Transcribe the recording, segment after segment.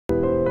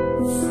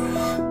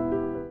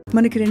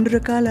మనకి 2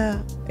 రకాల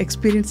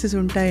ఎక్స్పీరియన్సెస్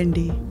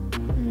ఉంటాయండి.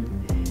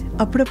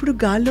 అప్పుడప్పుడు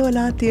గాల్లో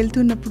అలా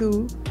తేలుతున్నప్పుడు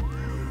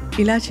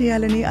ఇలా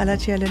చేయాలని అలా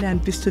చేయాలని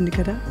అనిపిస్తుంది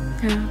కదా,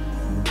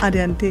 అది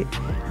అంతే.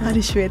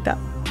 అది శ్వేత.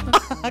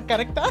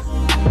 కరెక్టా?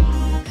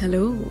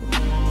 हेलो,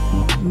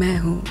 मैं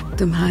हूँ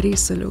तुम्हारी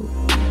सलो.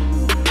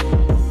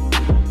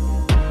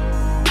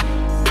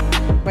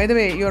 By the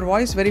way your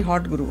voice very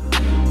hot గురు.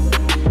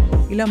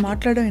 ఇలా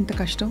మాట్లాడడం ఎంత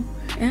కష్టం,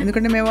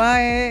 ఎందుకంటే మేము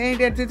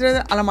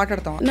అలా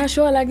మాట్లాడతాం. నా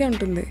షో అలాగే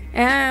ఉంటుంది,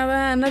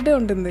 అన్నట్టే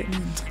ఉంటుంది.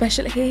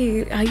 Special hey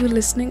are you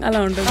listening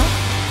అలా ఉంటుంది.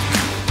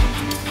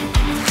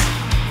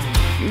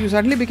 You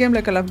suddenly became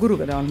like a love గురు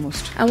కదా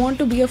almost. I want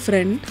to be a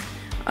friend.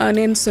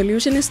 నేను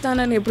సొల్యూషన్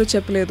ఇస్తానని ఎప్పుడు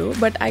చెప్పలేదు,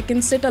 but I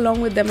can SIT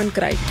along with them and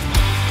cry.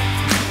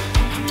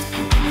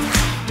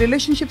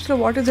 రిలేషన్షిప్స్లో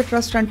what is the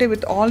trust అంటే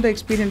with all the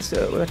experience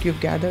that you've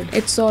gathered?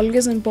 It's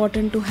always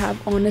important to have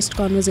honest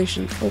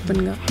conversation,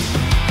 ఓపెన్గా.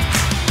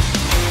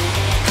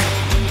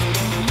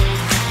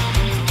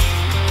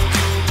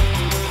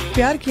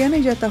 ప్యార్ Kia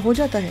నహీ జాతా హో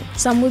జాతా high.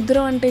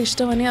 సముద్రం అంటే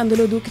ఇష్టం అని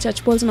అందులో దూకి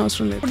చచ్చిపోవాల్సిన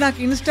అవసరం లేదు. ఇప్పుడు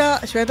నాకు ఇన్స్టా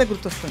శ్వేత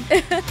గుర్తొస్తుంది.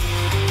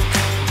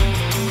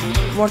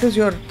 What is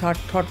your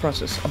thought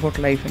process about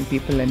life and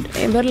people? And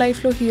ఎవరి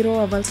లైఫ్లో హీరో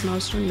అవ్వాల్సిన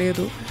అవసరం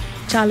లేదు.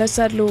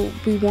 చాలాసార్లు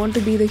we want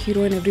to be the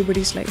hero in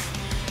everybody's life.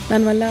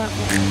 దానివల్ల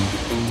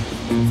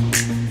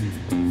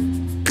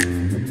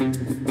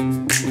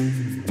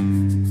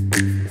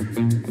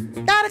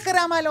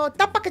రామాలో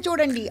తప్పక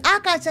చూడండి,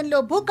 ఆకాశంలో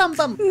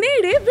భూకంపం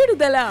నేడే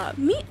విడుదల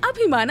మీ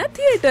అభిమాన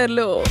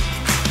థియేటర్లో.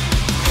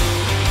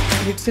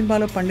 హిట్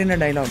సినిమాలో పండిన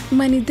డైలాగ్,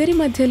 మనిద్దరి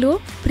మధ్యలో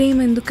ప్రేమ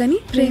ఎందుకని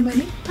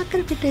ప్రేమని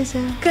పక్కన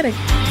పెట్టేశా.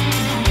 కరెక్ట్.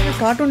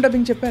 కార్టూన్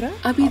డబ్బింగ్ చెప్పారా?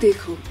 అభి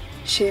దేఖో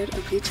షేర్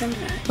అభి చల్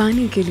రహా హై,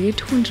 పానీ కే లియే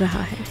ఢూంఢ్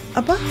రహా హై.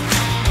 అబ్బా,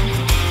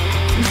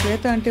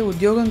 శ్వేత అంటే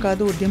ఉద్యోగం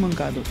కాదు, ఉద్యమం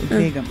కాదు,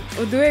 ఉద్వేగం.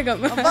 ఉద్వేగం.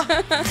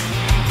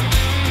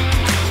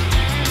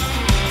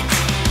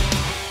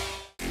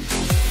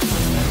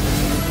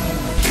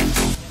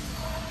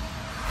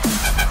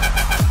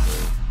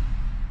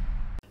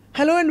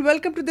 Hello and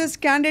welcome to this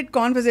candid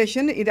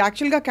conversation. ఇది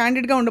యాక్చువల్గా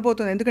క్యాండిడ్గా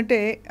ఉండబోతుంది, ఎందుకంటే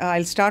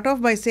I start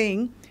of by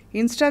saying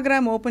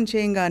Instagram open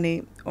చేయంగానే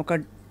ఒక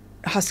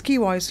హస్కీ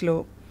వాయిస్లో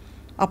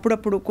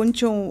అప్పుడప్పుడు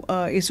కొంచెం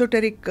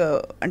ఎసోటెరిక్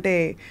అంటే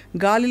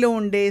గాలిలో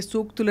ఉండే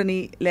సూక్తులని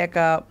లేక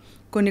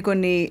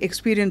కొన్ని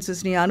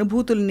ఎక్స్పీరియన్సెస్ని,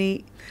 అనుభూతుల్ని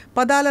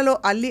పదాలలో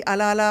అల్లి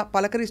అలా అలా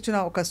పలకరిస్తున్న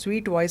ఒక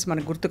స్వీట్ వాయిస్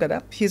మనకు గుర్తు కదా.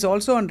 She's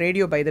also on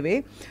radio by the way.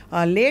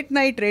 Late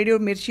night radio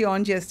మిర్చి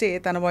ఆన్ చేస్తే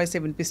తన వాయిసే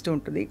వినిపిస్తూ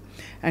ఉంటుంది.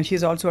 And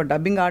she's also a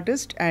dubbing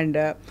artist. And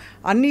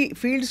అన్ని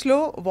ఫీల్డ్స్లో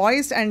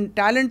వాయిస్ అండ్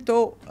టాలెంట్తో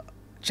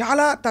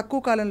చాలా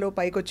తక్కువ కాలంలో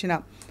పైకొచ్చిన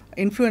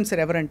ఇన్ఫ్లుయెన్సర్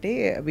ఎవరంటే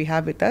we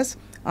have with us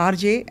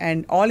RJ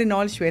and all in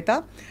all Shweta.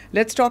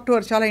 Let's talk to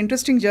our. చాలా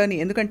ఇంట్రెస్టింగ్ జర్నీ,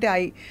 ఎందుకంటే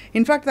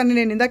ఇన్ఫ్యాక్ట్ తనని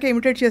నేను ఇందాకే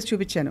ఇమిటేట్ చేసి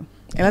చూపించాను.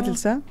 ఎలా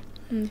తెలుసా,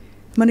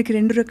 మనకి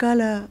 2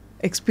 రకాల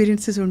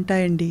ఎక్స్పీరియన్సెస్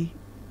ఉంటాయండి.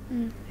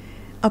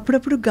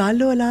 అప్పుడప్పుడు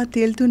గాల్లో అలా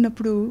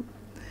తేలుతున్నప్పుడు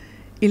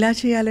ఇలా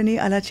చేయాలని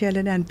అలా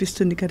చేయాలని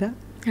అనిపిస్తుంది కదా,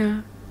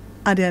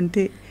 అది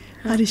అంతే.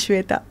 అది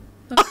శ్వేత.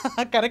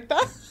 కరెక్టా?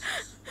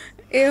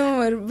 ఏమో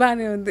మరి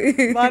బాగానే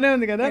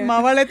ఉంది కదా. మా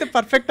వాళ్ళైతే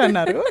పర్ఫెక్ట్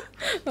అన్నారు.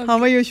 How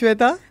are you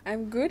Shweta?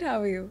 I'm good. How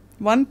are you?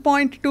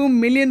 1.2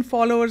 million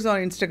followers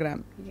on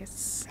Instagram.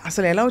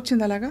 అసలు ఎలా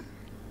వచ్చింది అలాగా?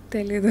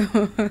 తెలీదు.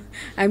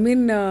 I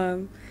mean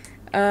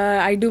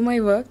I do my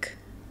work,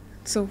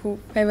 so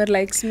whoever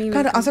likes me.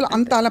 అసలు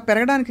అంత అలా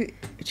పెరగడానికి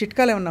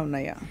చిట్కాలు ఏమన్నా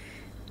ఉన్నాయా?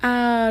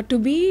 టు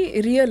బీ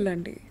రియల్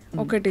అండి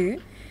ఒకటి.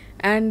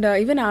 అండ్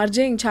ఈవెన్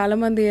ఆర్జేయింగ్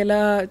చాలామంది ఎలా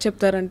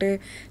చెప్తారంటే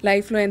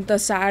లైఫ్లో ఎంత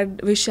సాడ్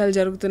విషయాలు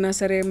జరుగుతున్నా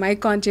సరే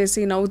మైక్ ఆన్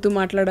చేసి నవ్వుతూ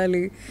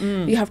మాట్లాడాలి,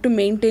 you have to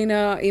maintain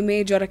a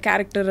image are a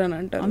character అని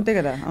అంటారు. అంతే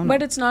కదా.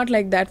 But it's not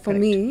like that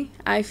for me.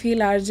 I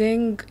feel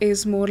RJing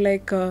is more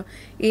like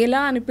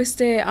ఎలా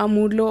అనిపిస్తే ఆ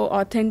మూడ్లో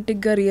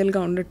ఆథెంటిక్గా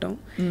రియల్గా ఉండటం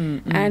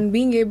and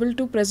being able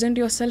to present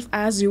your self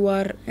as you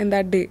are in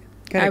that day.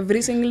 Every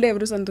single day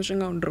ఎవరు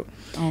సంతోషంగా ఉండరు.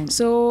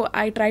 So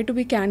I try to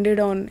be candid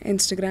on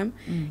Instagram.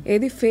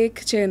 ఏది ఫేక్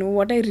చేయను.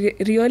 What I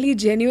really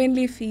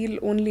genuinely feel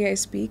only I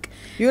speak.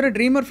 You're a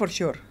dreamer for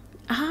sure.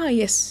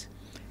 Yes.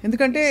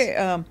 ఎందుకంటే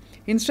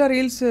Insta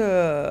reels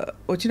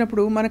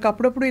వచ్చినప్పుడు మనకు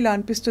అప్పుడప్పుడు ఇలా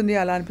అనిపిస్తుంది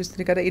అలా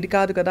అనిపిస్తుంది కదా, ఇది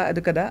కాదు కదా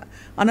అది కదా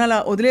అని అలా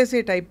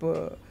వదిలేసే టైప్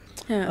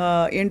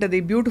ఏంటది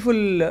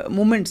బ్యూటిఫుల్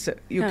మూమెంట్స్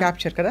యూ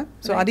క్యాప్చర్ కదా.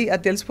 సో అది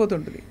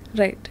తెలిసిపోతుంటుంది.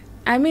 Right.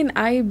 I mean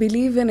I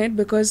believe in it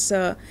because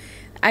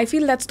I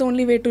feel that's the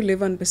only way to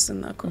live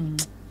అనిపిస్తుంది నాకు.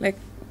 Like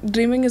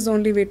dreaming is the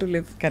only way to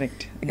live.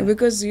 Correct. Yeah.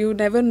 Because you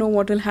never know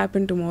what will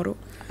happen tomorrow.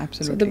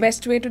 Absolutely. So the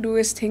best way to do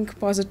is think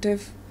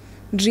positive,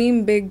 dream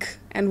big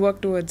and work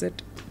towards it.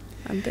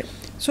 Ante.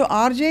 So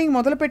RJing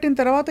మొదలుపెట్టిన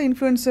తర్వాత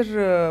influencer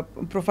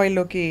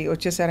ప్రొఫైల్లోకి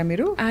వచ్చేసారా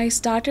మీరు? I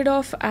started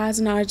off as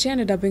an RJ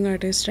and a dubbing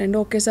artist and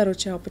ఒకేసారి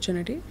వచ్చే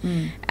opportunity.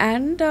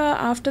 And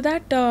after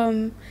that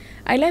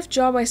I left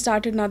job. I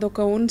started నాది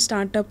ఒక own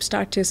startup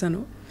start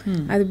చేశాను.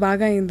 అది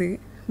బాగా అయింది.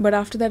 But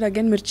after that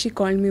again Mirchi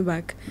called me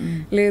back.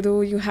 Ledu,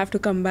 you have to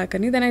come back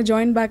ani. Then I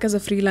joined back as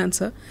a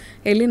freelancer.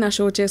 Elli na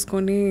show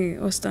cheskoni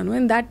ostanu.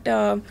 And that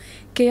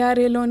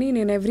KRA loni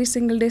nenu every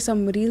single day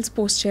some reels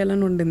post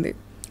cheyalani undindi.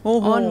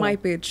 On my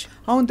page.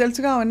 అవును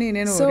తెలుసుగా అవన్నీ,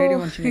 నేను radio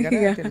మనిషిని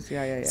కదా, తెలుసు.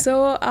 So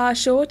ఆ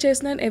show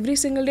చేసిన every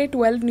single day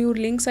 12 new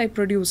links I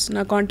produce.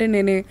 నా కాంటెంట్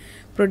నేనే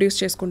ప్రొడ్యూస్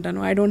చేసుకుంటాను.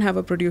 I don't have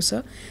a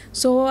producer.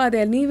 So అది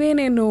ఎనీవే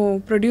నేను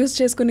ప్రొడ్యూస్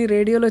చేసుకుని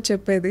రేడియోలో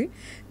చెప్పేది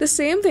ద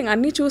సేమ్ థింగ్.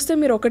 అన్నీ చూస్తే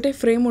మీరు ఒకటే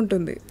ఫ్రేమ్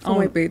ఉంటుంది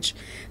మై పేజ్.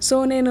 సో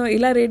నేను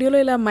ఇలా రేడియోలో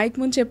ఇలా మైక్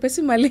ముందు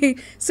చెప్పేసి మళ్ళీ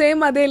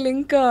సేమ్ అదే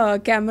లింక్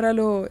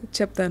కెమెరాలో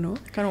చెప్తాను.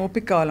 కానీ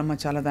ఓపిక కావాలమ్మా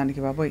చాలా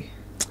దానికి బాబోయ్.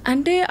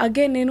 అంటే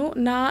అగైన్ నేను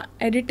నా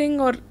ఎడిటింగ్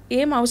ఆర్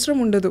ఏం అవసరం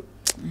ఉండదు.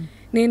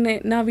 నేను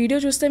నా వీడియో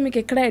చూస్తే మీకు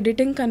ఎక్కడ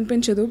ఎడిటింగ్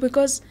కనిపించదు,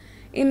 because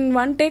in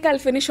one take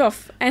I'll finish off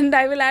and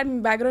I will add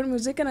background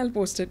music and I'll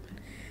post it.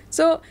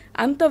 So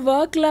అంత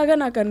వర్క్ లాగా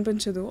నాకు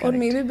అనిపించదు, or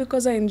maybe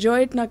because I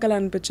enjoy it నాకు అలా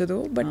అనిపించదు,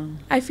 but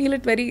I feel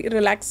it very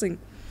relaxing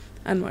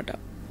అనమాట.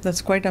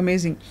 That's quite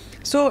amazing.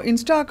 So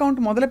Insta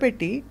account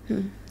మొదలుపెట్టి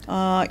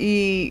ఈ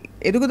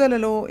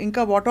ఎదుగుదలలో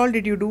ఇంకా what all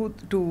did you do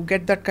to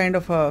get that kind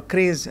of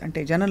craze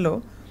అంటే జనంలో?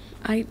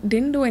 I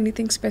didn't do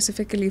anything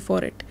specifically for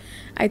it.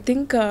 I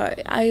think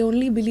I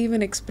only believe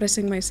in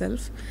expressing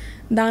myself.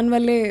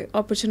 దానివల్లే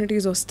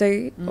opportunities వస్తాయి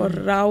are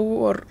Rao,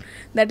 are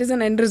that is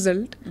an end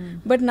result.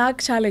 But నాకు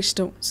చాలా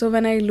ఇష్టం. So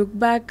when I look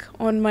back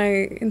on my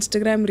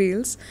Instagram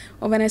reels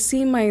or when I see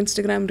my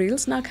Instagram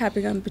reels నాకు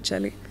హ్యాపీగా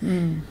అనిపించాలి.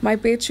 My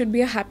page should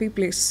be a happy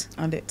place.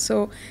 అదే. So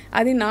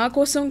అది నా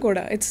కోసం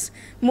కూడా, it's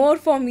more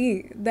for me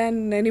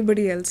than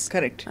anybody else.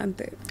 Correct.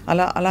 అంతే.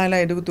 అలా అలా అలా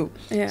ఎదుగుతూ.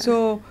 So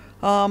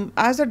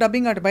as a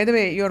dubbing artist, by the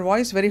way your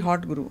voice very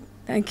hot Guru.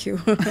 Thank you.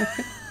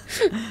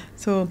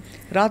 So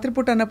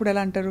రాత్రిపూట అన్నప్పుడు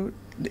ఎలా అంటారు?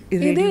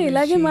 ఇదే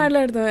ఇలాగే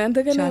మాట్లాడతాం,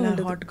 ఎంతకన్నా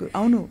హాట్ గురు.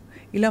 అవును,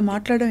 ఇలా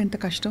మాట్లాడడం ఎంత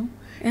కష్టం.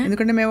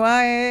 ఎందుకంటే మేము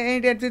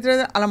ఏంటి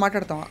అలా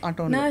మాట్లాడతాం ఆ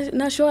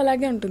నా షో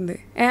అలాగే ఉంటుంది,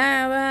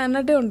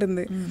 అన్నట్టే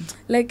ఉంటుంది.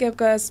 లైక్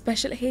ఒక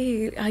special hey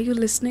are you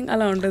listening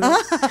అలా ఉంటుంది.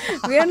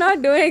 We are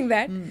not doing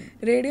that.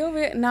 Radio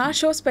నా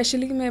షో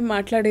స్పెషల్లీ మేము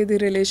మాట్లాడేది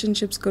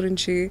రిలేషన్షిప్స్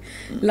గురించి,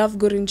 లవ్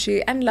గురించి.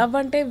 అండ్ లవ్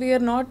అంటే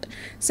వీఆర్ నాట్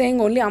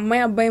సేయింగ్ ఓన్లీ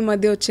అమ్మాయి అబ్బాయి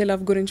మధ్య వచ్చే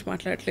లవ్ గురించి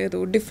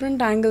మాట్లాడలేదు.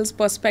 Different angles,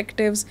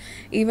 perspectives,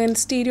 even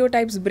stereo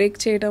types break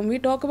చేయడం. We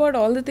talk about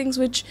all the things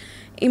which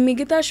ఈ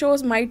మిగతా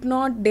shows might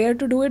not dare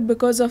to do it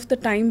because of the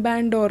time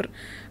band are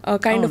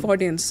kind of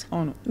audience,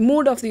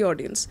 mood of the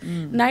audience.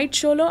 Night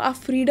షోలో ఆ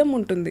freedom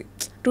ఉంటుంది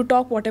to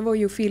talk what ever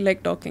you feel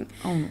like talking.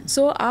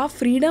 So ఆ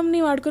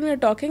ఫ్రీడమ్ని వాడుకుని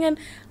we are talking. And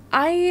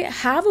I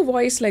have a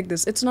voice like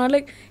this. It's not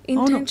like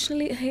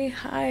intentionally, hey,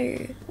 hi,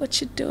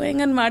 what you doing?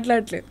 And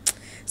maatladle.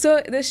 So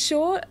the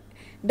show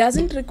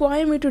doesn't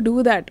require me to do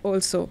that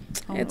also.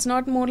 It's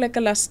not more like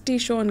a lusty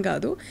show and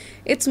gadu.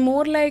 It's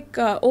more like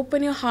open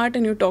your heart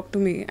and you talk to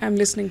me. I'm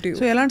listening to you.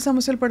 So elanti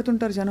samasyalu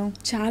padtuntaru janam?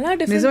 Chala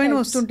different. Nijamaina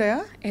vastuntaya?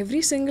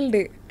 Every single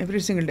day.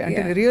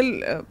 Ante real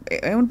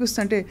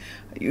emanipistha ante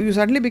you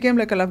suddenly became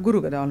like a love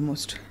guru kada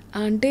almost.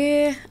 Ante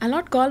I'll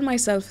not call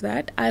myself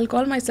that. I'll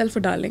call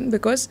myself a darling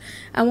because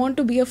I want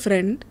to be a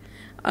friend.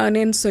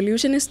 నేను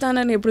solution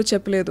ఇస్తానని ఎప్పుడు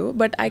చెప్పలేదు,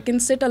 but I can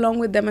SIT along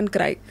with them and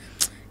cry.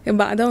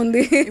 బాధ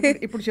ఉంది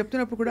ఇప్పుడు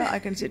చెప్తున్నప్పుడు కూడా I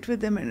can SIT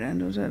with them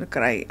and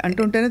cry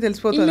అంటుంటేనే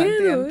తెలిసిపోతుంది.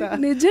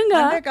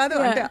 నిజంగా కాదు,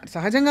 అంటే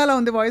సహజంగా అలా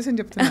ఉంది వాయిస్ అని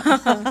చెప్తున్నా.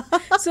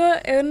 సో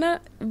ఏమన్నా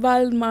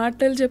వాళ్ళ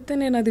మాటలు చెప్తే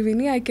నేను అది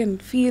విని I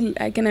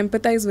can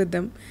empathise with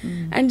them.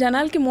 And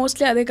జనాలకి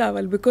మోస్ట్లీ అదే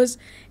కావాలి, because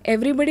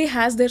everybody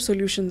has their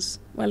solutions.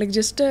 వాళ్ళకి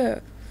జస్ట్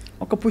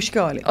ఒక పుష్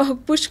కావాలి.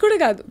 పుష్ కూడా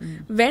కాదు,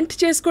 వెంట్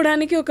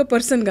చేసుకోవడానికి ఒక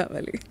పర్సన్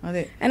కావాలి.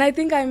 అదే. And I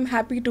think I'm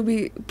happy to be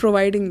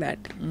providing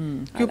that.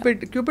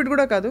 Cupid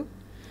కూడా కాదు,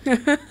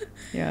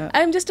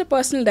 I'm just a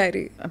personal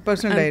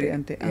diary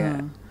అంతే.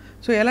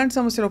 సో ఎలాంటి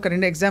సమస్యలు ఒక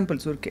 2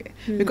 ఎగ్జాంపుల్స్ ఊరికే,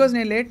 బికాజ్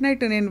నేను లేట్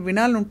నైట్ నేను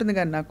వినాలని ఉంటుంది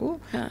కానీ నాకు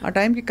ఆ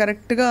టైంకి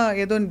కరెక్ట్గా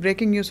ఏదో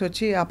బ్రేకింగ్ న్యూస్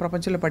వచ్చి ఆ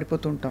ప్రపంచంలో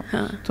పడిపోతూ ఉంటాం.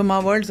 సో మా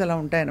వర్డ్స్ అలా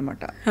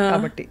ఉంటాయన్నమాట.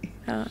 కాబట్టి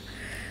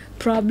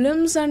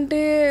ప్రాబ్లమ్స్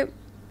అంటే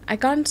I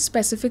can't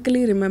specifically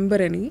remember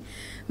any,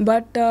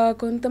 but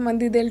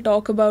kontamandi they'll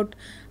talk about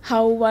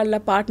how వాళ్ళ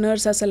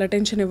partners అసలు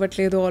attention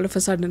ఇవ్వట్లేదు all of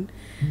a sudden.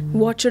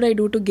 What should I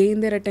do to gain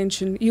their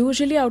attention?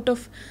 Usually out of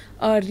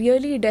a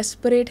really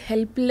desperate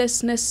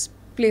helplessness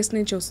place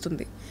నుంచి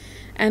వస్తుంది.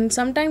 And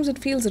sometimes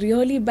it feels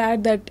really bad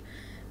that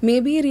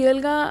maybe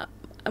realగా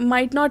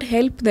might not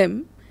help them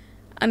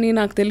అని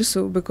నాకు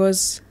తెలుసు,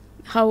 because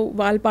how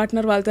వాళ్ళ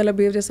partner వాళ్ళతో ఎలా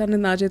behave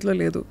చేస్తారని నా చేతిలో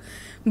లేదు.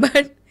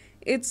 But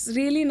it's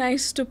really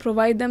nice to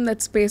provide them that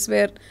space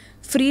where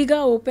ఫ్రీగా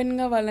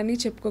ఓపెన్గా వాళ్ళని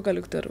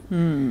చెప్పుకోగలుగుతారు.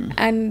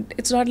 అండ్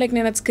ఇట్స్ నాట్ లైక్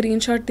నేను అది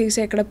స్క్రీన్ షాట్ తీసి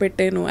ఎక్కడ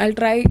పెట్టాను. ఐ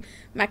ట్రై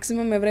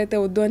మ్యాక్సిమం ఎవరైతే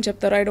వద్దు అని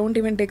చెప్తారో I don't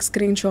even take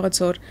screen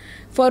shots are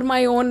for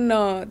my own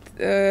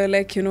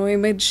like you know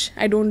image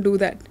I don't do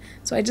that.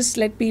 So I just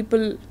let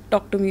people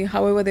talk to me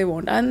how ever they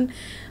want. And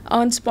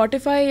on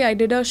Spotify I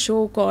did a show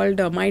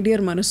called my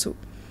dear మనసు.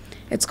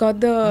 It's got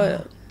the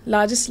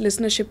largest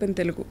లిసనర్షిప్ in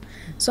Telugu.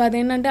 So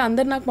అదేంటంటే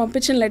అందరు నాకు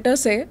పంపించిన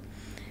లెటర్సే,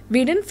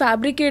 we didn't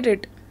fabricate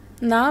it.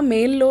 నా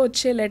మెయిల్లో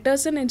వచ్చే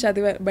letters నేను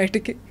చదివా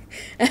బయటికి.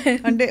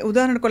 అంటే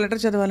ఉదాహరణకు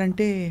లెటర్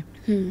చదవాలంటే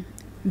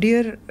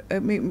డియర్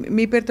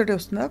మీ పేరుతోటి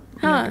వస్తుందా?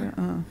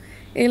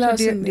 ఇలా So,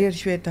 వస్తుంది. dear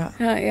Swetha.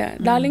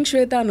 డార్లింగ్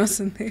శ్వేత అని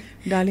వస్తుంది.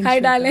 Darling hi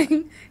Swetha. డార్లింగ్,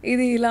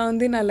 ఇది ఇలా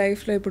ఉంది నా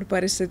లైఫ్లో ఇప్పుడు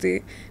పరిస్థితి.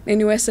 నేను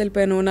యూఎస్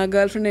వెళ్ళిపోయాను, నా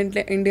గర్ల్ ఫ్రెండ్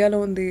ఇండియాలో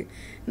ఉంది,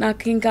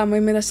 నాకు ఇంకా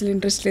అమ్మాయి మీద అసలు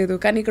ఇంట్రెస్ట్ లేదు,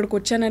 కానీ ఇక్కడికి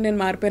వచ్చానని నేను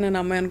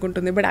మారిపోయానని అమ్మాయి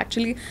అనుకుంటుంది, బట్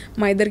యాక్చువల్లీ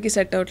మా ఇద్దరికి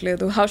సెట్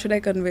అవ్వట్లేదు, how should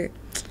I convey?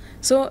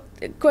 So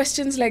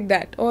questions like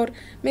that, or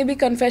maybe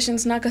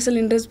confessions, నాకు అసలు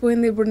ఇంట్రెస్ట్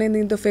పోయింది, ఇప్పుడు నేను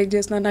దీంతో ఫేక్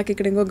చేస్తున్నాను, నాకు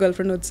ఇక్కడ ఇంకో గర్ల్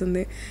ఫ్రెండ్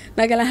వచ్చింది,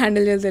 నాకు ఎలా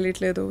హ్యాండిల్ చేయాలి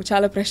తెలియట్లేదు,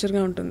 చాలా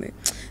ప్రెషర్గా ఉంటుంది.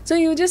 So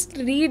you just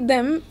read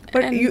them.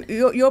 But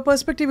your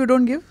perspective you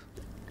don't give?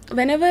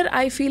 Whenever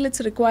I feel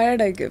it's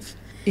required, I give.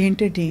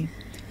 ఏంటంటే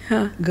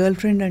గర్ల్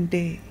ఫ్రెండ్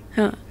అంటే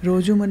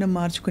రోజు మనం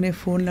మార్చుకునే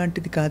ఫోన్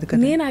లాంటిది కాదు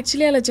కదా. నేను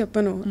యాక్చువల్లీ అలా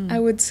చెప్పను. I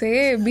would say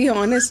be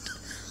honest.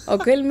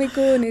 ఒకవేళ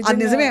మీకు అది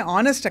నిజమే,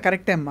 ఆనెస్ట్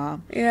కరెక్టే అమ్మా,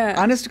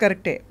 ఆనెస్ట్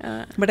కరెక్టే.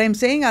 బట్ ఐఎమ్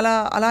సేయింగ్ అలా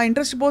అలా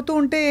ఇంట్రెస్ట్ పోతూ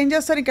ఉంటే ఏం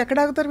చేస్తారు, ఇంకెక్కడ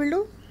ఆగుతారు వీళ్ళు?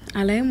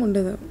 అలా ఏం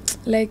ఉండదు.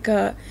 Like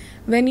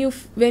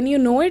when you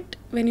know it,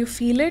 when you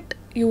feel it,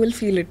 you will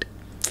feel it.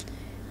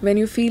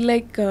 When you feel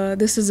like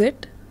this is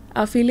it,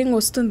 ఆ ఫీలింగ్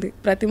వస్తుంది,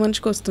 ప్రతి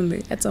మనిషికి వస్తుంది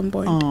అట్ సమ్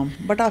పాయింట్.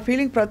 బట్ ఆ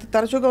ఫీలింగ్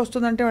తరచుగా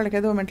వస్తుందంటే వాళ్ళకి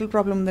ఏదో మెంటల్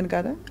ప్రాబ్లమ్ ఉందని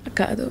కాదా?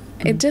 కాదు,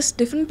 it just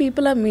different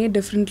people are made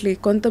differently.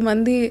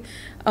 కొంతమంది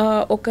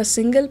ఒక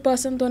సింగిల్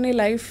పర్సన్తోనే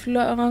లైఫ్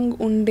లాంగ్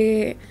ఉండే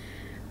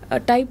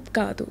టైప్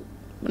కాదు.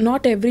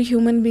 Not every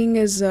human being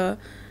is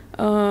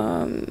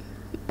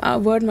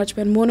word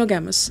మర్చిపోయాను,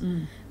 మోనోగామస్.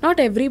 Not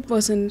every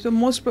person. So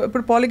most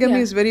ఇప్పుడు polygamy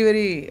is very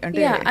అంటే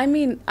I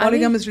mean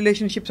polygamous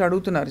relationships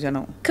అడుగుతున్నారు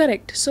జనం.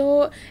 Correct. So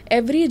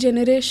every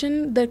generation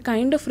the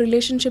kind of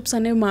relationships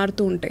అనేవి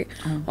మారుతూ ఉంటాయి.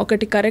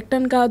 ఒకటి కరెక్ట్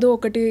అని కాదు,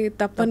 ఒకటి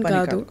తప్పని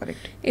కాదు.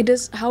 It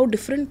is how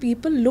different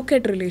people look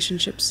at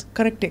relationships.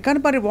 కరెక్టే.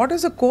 కానీ మరి what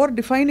is the core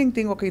defining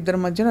thing? ఒక ఇద్దరి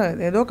మధ్యన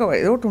ఏదో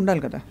ఒకటి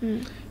ఉండాలి కదా.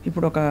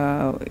 ఇప్పుడు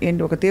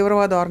ఒక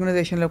తీవ్రవాద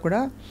ఆర్గనైజేషన్లో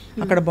కూడా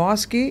అక్కడ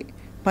బాస్కి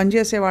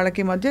పనిచేసే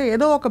వాళ్ళకి మధ్య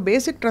ఏదో ఒక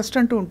బేసిక్ ట్రస్ట్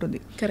అంటూ ఉంటుంది.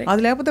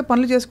 అది లేకపోతే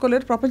పనులు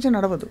చేసుకోలేరు, ప్రపంచం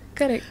నడవదు.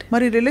 కరెక్ట్.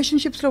 మరి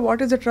రిలేషన్షిప్స్లో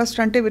వాట్ ఈస్ ద ట్రస్ట్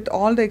అంటే with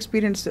all the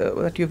experience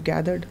that you've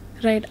gathered?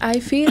 Right. I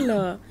feel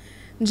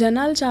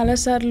జనాలు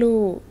చాలాసార్లు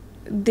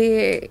they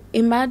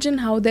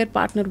imagine how there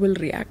partner will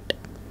react,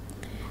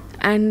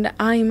 and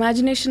ఆ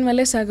ఇమాజినేషన్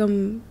వల్లే సగం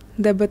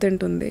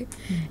దెబ్బతింటుంది.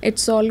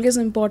 It's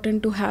always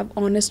important to have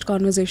honest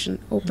conversation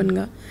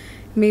ఓపెన్గా.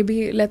 maybe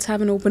let's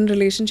have an open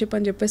relationship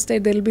అని చెప్పేస్తే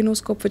there will be no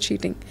scope for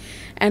cheating.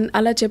 And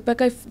అలా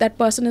చెప్పాక if that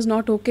person is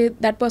not okay,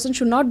 that person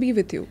should not be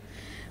with you.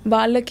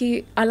 వాళ్ళకి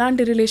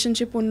అలాంటి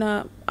relationship ఉన్న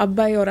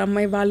అబ్బాయి or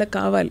అమ్మాయి వాళ్ళకి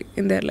కావాలి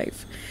in their life.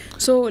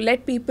 So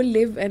let people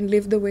live and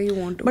live the way you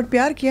want to. But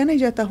प्यार किया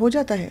नहीं जाता, हो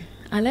जाता है.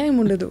 అలా ఏమి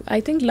ఉండదు.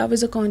 I think love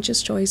is a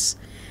conscious choice.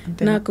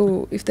 నాకు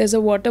if there's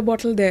a water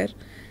bottle there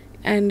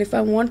and if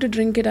I want to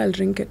drink it, I'll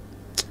drink it.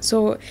 So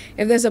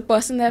if there's a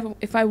person that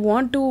if I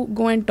want to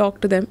go and talk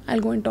to them,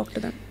 I'll go and talk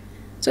to them.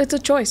 So it's a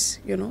choice,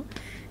 you know.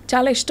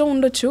 చాలా ఇష్టం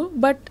ఉండొచ్చు,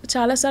 but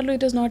చాలాసార్లు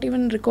it is not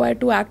even required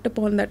to act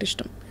upon that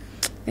ఇష్టం.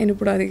 నేను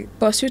ఇప్పుడు అది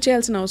pursue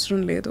చేయాల్సిన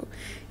అవసరం లేదు.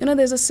 You know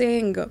there is a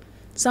saying,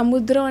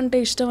 సముద్రం అంటే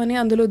ఇష్టం అని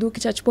అందులో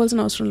దూకి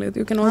చచ్చిపోవాల్సిన అవసరం లేదు.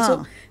 You can also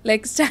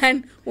like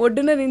stand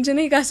ఒడ్డున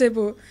నించుని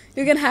కాసేపు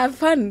you can have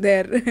fun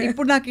there.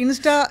 ఇప్పుడు నాకు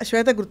ఇన్స్టా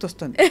శ్వేత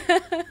గుర్తొస్తుంది.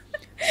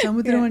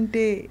 సముద్రం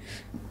అంటే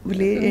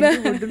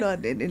ఒడ్డులో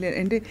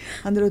అంటే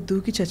అందులో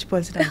దూకి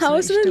చచ్చిపోవాల్సిన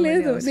అవసరం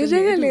లేదు,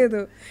 నిజంగా లేదు.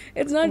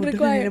 It's not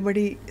required.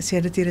 నిలబడి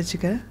సేద తీరొచ్చు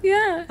కదా,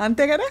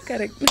 అంతే కదా.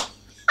 కరెక్ట్.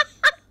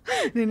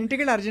 నేను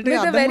ఇంటికి అర్జెంట్గా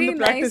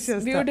ప్రాక్టీస్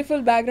చేస్తాను.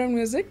 Beautiful background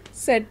music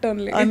set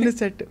only, అన్ని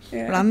సెట్.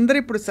 అందరూ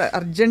ఇప్పుడు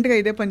అర్జెంట్గా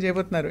ఇదే పని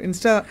చేయబోతున్నారు.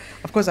 ఇన్స్టా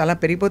ఆఫ్ కోర్స్ అలా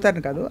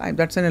పెరిగిపోతారు కాదు,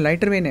 that's an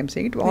lighter way name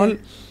saying it. All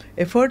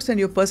efforts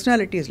and your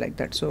personality is like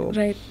that. So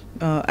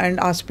and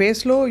ఆ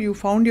స్పేస్లో you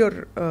found your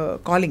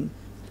calling.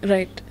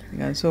 Right.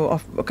 So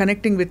of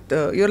connecting with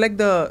your like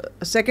the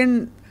second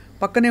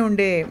పక్కనే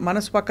ఉండే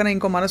మనసు పక్కన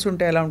ఇంకో మనసు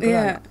ఉంటే ఎలా ఉంటుంది,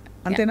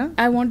 అంతేనా?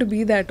 I want to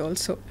be that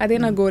also, అదే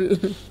నా గోల్.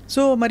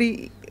 సో మరి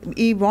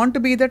ఈ వాంట్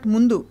టు బీ దట్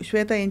ముందు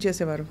శ్వేత ఏం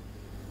చేసేవారు?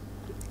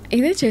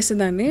 ఇదే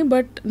చేసేదాన్ని,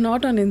 but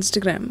not on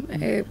Instagram.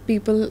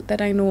 People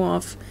that I know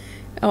of,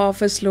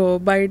 ఆఫీస్లో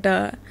బయట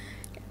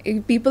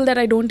people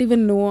that I don't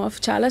even know of.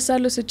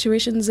 చాలాసార్లు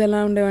సిచ్యువేషన్స్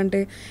ఎలా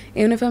ఉండేవంటే,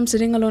 even if I'm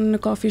sitting alone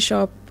in coffee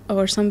shop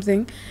or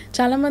something,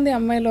 చాలామంది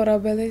అమ్మాయిలు or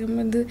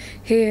అబ్బాయిలు,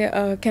 హే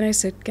can I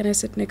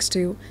SIT next to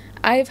you.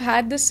 I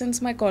had this since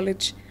my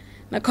college.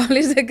 నా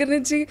college దగ్గర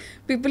నుంచి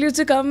people use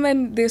to come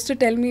and they use to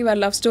tell me వాళ్ళ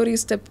love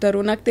stories చెప్తారు.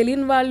 నాకు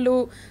తెలియని వాళ్ళు,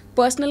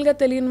 పర్సనల్గా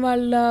తెలియని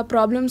వాళ్ళ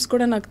ప్రాబ్లమ్స్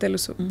కూడా నాకు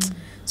తెలుసు.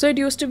 So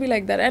it use to be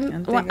like that. And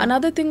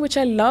another thing which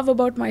I love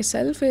about my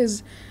self is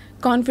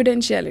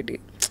confidentiality.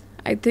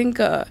 I think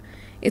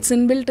it's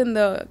inbuilt in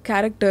the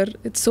character.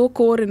 It's so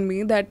core in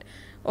me that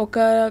ఒక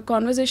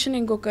conversation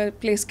ఇంకొక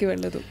ప్లేస్కి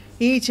వెళ్ళదు.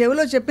 ఈ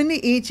చెవిలో చెప్పింది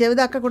ఈ చెవి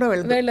దాకా కూడా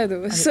వెళ్ళదు.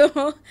 So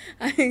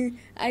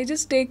I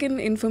just take in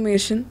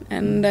information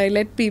and I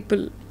let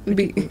people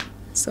be.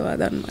 So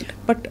అదనమాట.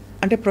 బట్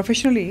అంటే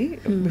professionally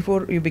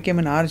before you became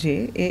an RJ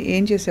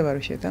ఏం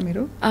చేసేవారు శ్వేత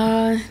మీరు?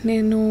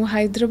 నేను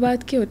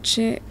హైదరాబాద్కి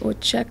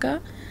వచ్చాక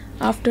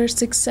after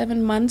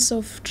 6-7 months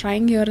of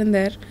trying here and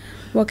there,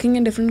 working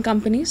in different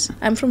companies.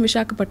 I'm from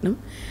Visakhapatnam.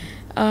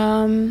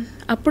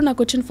 అప్పుడు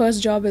నాకు వచ్చిన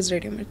ఫస్ట్ జాబ్ ఇస్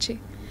రేడియో మిర్చి.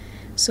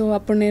 సో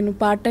అప్పుడు నేను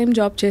పార్ట్ టైం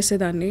జాబ్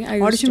చేసేదాన్ని.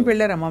 ఆడిషన్కి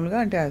వెళ్ళారా మామూలుగా?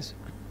 అంటే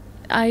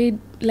ఐ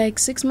లైక్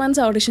 6 months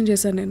ఆడిషన్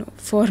చేశాను నేను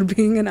for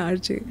being an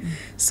RJ.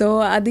 So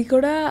అది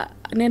కూడా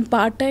నేను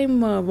పార్ట్ టైం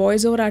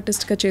వాయిస్ ఓవర్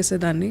ఆర్టిస్ట్గా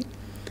చేసేదాన్ని.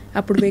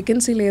 అప్పుడు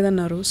వేకెన్సీ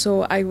లేదన్నారు. So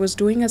I was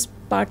doing us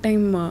part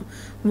time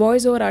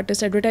voice over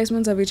artist,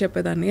 advertisements అవి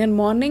చెప్పేదాన్ని. And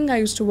morning I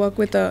use to work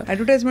with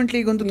advertisement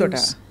గొంతుతోట.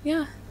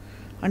 Yeah,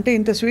 అంటే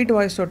ఇంత స్వీట్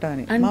వాయిస్ తోట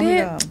అని అంటే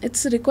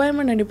ఇట్స్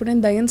రిక్వైర్మెంట్ అండి. ఇప్పుడు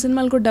నేను దయ్యం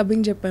సినిమాలు కూడా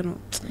డబ్బింగ్ చెప్పాను.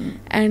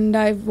 And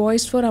I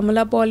voice for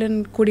Amala Paul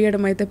and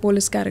కుడియడం అయితే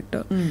police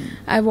character.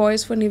 I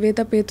voice for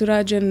Nivetha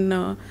Pethuraj and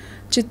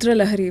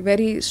Chitralahari,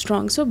 very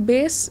strong. So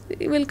base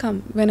will come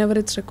when ever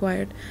it's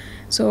required.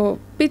 So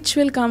pitch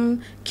will come,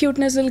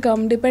 cuteness will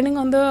come depending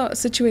on the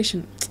situation.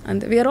 And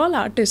we are all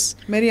artists.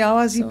 मेरी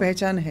आवाज ही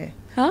पहचान है,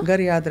 घर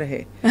याद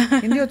रहे.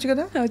 हिंदी వచ్చు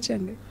కదా?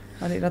 వచ్చండి.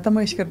 అది లతా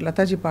మంగేష్కర్,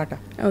 లతాజీ పాట.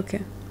 ఓకే.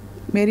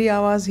 मेरी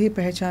आवाज ही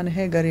पहचान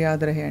है, घर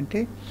याद रहे అంటే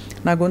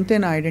నా గొంతే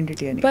నా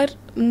ఐడెంటిటీ అని. पर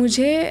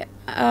मुझे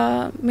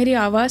मेरी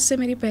आवाज से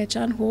मेरी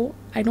पहचान हो,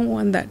 I don't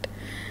want that.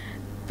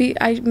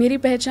 मेरी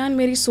पहचान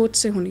मेरी सोच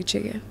से होनी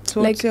चाहिए,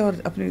 सोच से और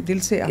अपने दिल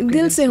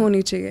से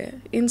होनी चाहिए,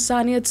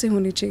 इंसानियत से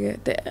होनी चाहिए.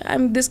 I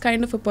am this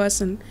kind of a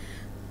person.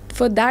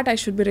 For that I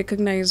should be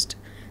recognised.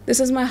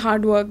 This is my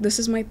hard work, this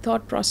is my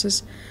thought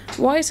process.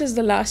 Voice is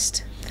the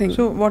last thing.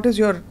 So what is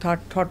your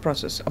thought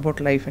process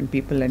about life and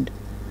people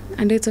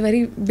and it's a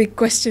very big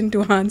question to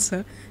answer.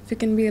 If you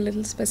can be a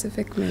little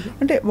specific maybe.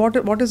 అంటే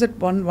what is it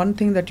one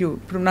thing that you,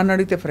 నన్ను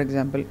అడిగితే for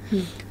example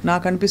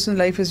నాకు అనిపిస్తుంది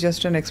life is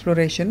just an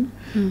exploration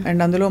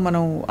and అందులో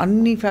మనం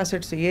అన్ని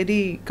facets ఏది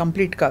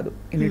complete కాదు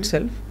ఇన్ ఇట్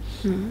సెల్ఫ్.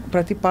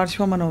 ప్రతి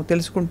పార్శ్వం మనం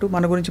తెలుసుకుంటూ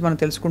మన గురించి మనం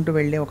తెలుసుకుంటూ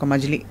వెళ్ళే ఒక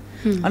మజిలీ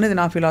అనేది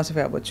నా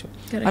ఫిలాసఫీ అవ్వచ్చు.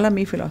 అలా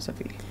మీ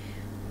philosophy?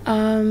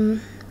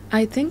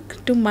 I think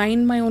to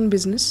mind my own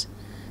business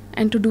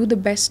and to do the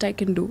best I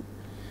can do.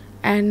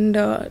 And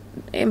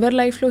ఎవరి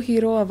లైఫ్లో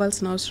హీరో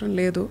అవ్వాల్సిన అవసరం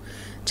లేదు.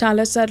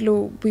 చాలాసార్లు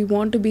we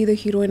want to be the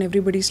hero in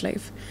everybody's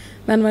life.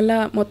 దానివల్ల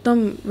మొత్తం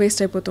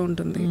వేస్ట్ అయిపోతూ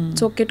ఉంటుంది.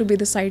 It's okay to be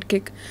the side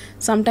kick,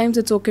 some times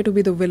it's okay to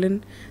be the villain,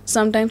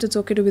 some times it's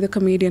okay to be the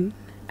comedian,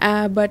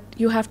 but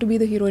you have to be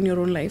the hero in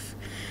your own life.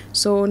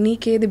 So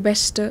నీకేది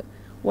best,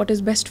 what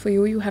is best for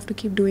you, you have to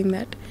keep doing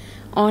that.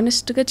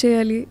 ఆనెస్ట్గా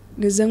చేయాలి,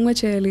 నిజంగా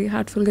చేయాలి,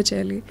 హార్ట్ఫుల్గా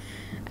చేయాలి.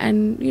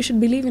 And you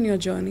should believe in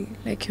your journey,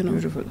 like you know.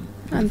 Beautiful.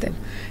 అంతే.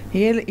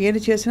 ఏది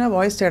చేసినా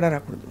voice తేడా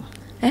రాకూడదు.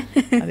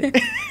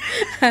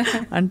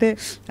 అంటే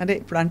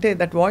ఇప్పుడు అంటే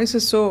that voice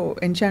is so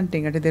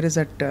enchanting. అంటే దెర్ ఇస్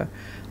దట్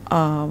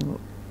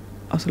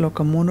అసలు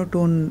ఒక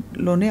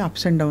మోనోటోన్లోనే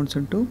అప్స్ అండ్ డౌన్స్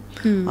ఉంటూ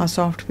ఆ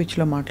సాఫ్ట్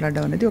పిచ్లో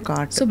మాట్లాడడం అనేది ఒక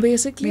art. So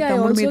basically I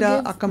also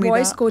give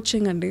voice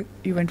coaching అండి.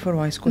 You went for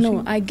voice coaching?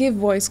 No, I give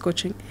voice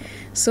coaching.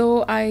 So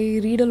I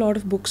read a lot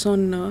of books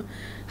on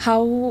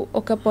how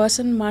ఒక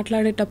person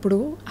మాట్లాడేటప్పుడు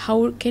how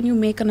can you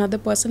make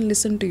another person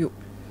listen to you.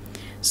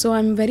 So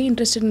I'm very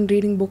interested in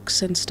reading books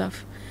and stuff.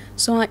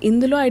 So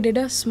ఇందులో I did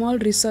a small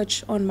research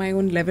on my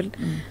own level.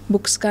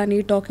 Books కానీ,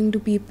 talking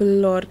to people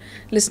are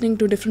listening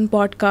to different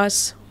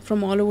podcast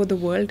from all over the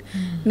world.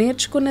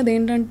 నేర్చుకున్నది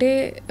ఏంటంటే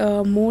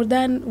more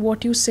than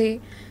what you say,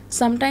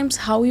 sometimes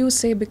how you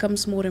say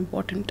becomes more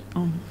important.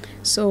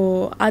 So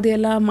అది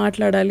ఎలా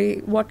మాట్లాడాలి,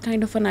 what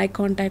kind of an eye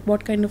contact,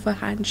 what kind of a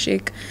hand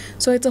shake.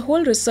 So it's a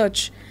whole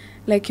research.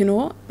 Like, you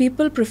know,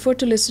 people prefer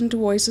to listen to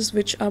voices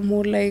which are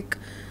more like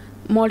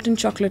molten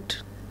chocolate.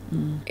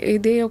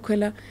 Ide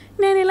okela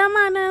nenu ila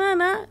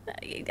manana,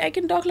 I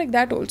can talk like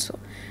that also,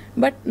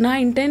 but na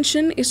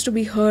intention is to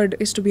be heard,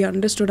 is to be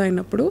understood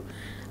అయినప్పుడు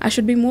I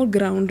should be more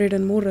grounded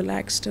and more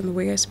relaxed in the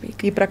way I speak.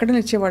 ఈ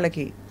ప్రకటన ఇచ్చే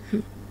వాళ్ళకి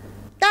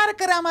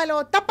తారక రామాలో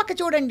తప్పక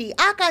చూడండి,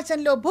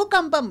 ఆకాశంలో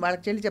భూకంపం,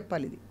 వాళ్ళకి చెల్లి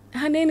చెప్పాలి ఇది.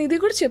 నేను ఇది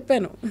కూడా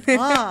చెప్పాను.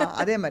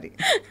 అదే మరి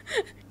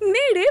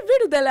నేడే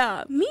విడుదల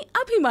మీ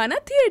అభిమాన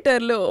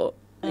థియేటర్లో.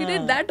 We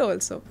did that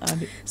also.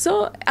 So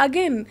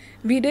again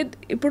we did.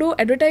 ఇప్పుడు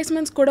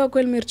అడ్వర్టైజ్మెంట్స్ కూడా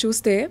ఒకవేళ మీరు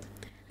చూస్తే,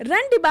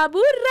 రండి బాబు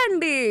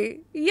రండి,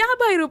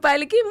 50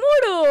 రూపాయలకి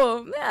 3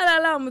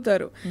 అలా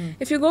అమ్ముతారు.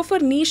 If you go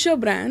for నీషో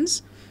brands,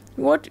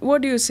 what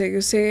do you say?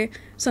 You say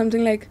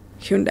something like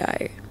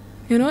Hyundai.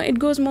 You know, it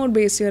goes more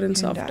basier and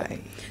softer.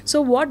 So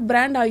what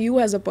brand are you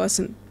as a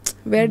person?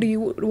 Where do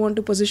you want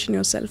to position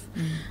yourself?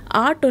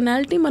 ఆ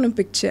tonality మనం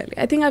pick చేయాలి.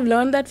 I think I've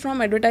learned that from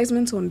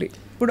advertisements only.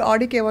 ఇప్పుడు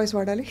ఆడికి ఏ voice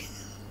వాడాలి?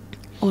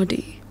 Audi.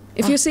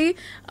 If you see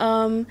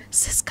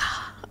Siska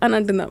అని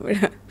అంటున్నాం.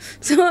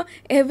 So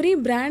every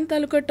brand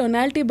తాలూకా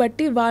tonality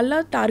బట్టి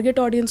వాళ్ళ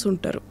టార్గెట్ ఆడియన్స్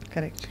ఉంటారు.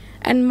 Correct.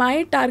 And my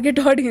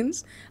target audience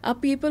are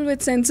people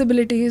with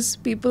sensibilities,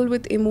 people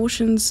with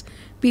emotions,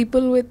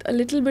 people with a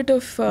little bit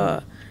of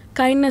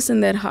kindness in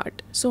their heart.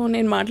 So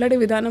నేను మాట్లాడే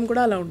విధానం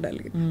కూడా అలా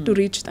ఉండాలి to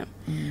reach them.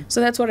 So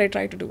that's what I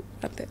try to do.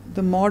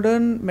 The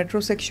modern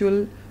metrosexual,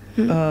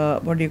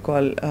 what do you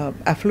call,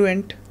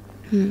 affluent,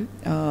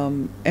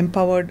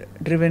 empowered,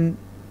 driven,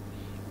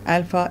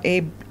 alpha,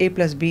 A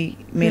plus B,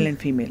 male and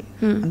female.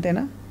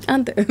 అంతేనా?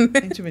 అంతే.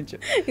 ఇంచుమించు.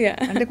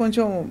 అంటే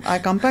కొంచెం ఆ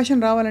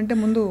కంపాషన్ రావాలంటే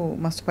ముందు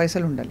మస్తు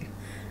పైసలు ఉండాలి.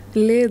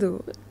 లేదు,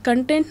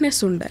 కంటెంట్నెస్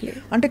ఉండాలి.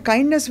 అంటే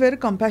కైండ్నెస్ వేరు,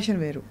 కంపాషన్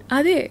వేరు.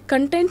 అదే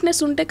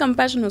కంటెంట్నెస్ ఉంటే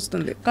కంపాషన్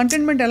వస్తుంది.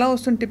 కంటెంట్మెంట్ ఎలా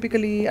వస్తుంది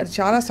టిపికలీ? అది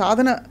చాలా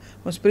సాధన,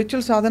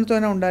 స్పిరిచువల్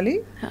సాధనతోనే ఉండాలి.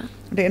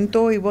 అంటే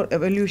ఎంతో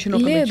ఎవల్యూషన్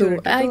లేదు,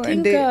 I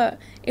think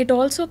it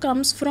also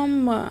comes from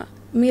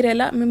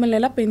మిమ్మల్ని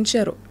ఎలా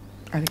పెంచారు.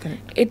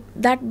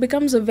 That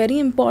becomes a very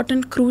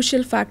important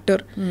crucial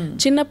factor.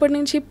 చిన్నప్పటి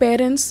నుంచి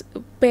పేరెంట్స్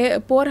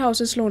పోర్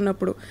హౌసెస్లో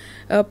ఉన్నప్పుడు,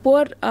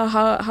 పోర్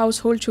హౌస్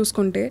హోల్డ్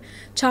చూసుకుంటే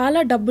చాలా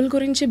డబ్బుల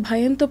గురించి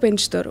భయంతో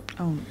పెంచుతారు.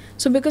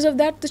 So because of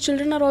that the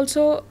children are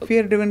also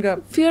fear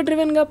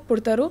డ్రివెన్గా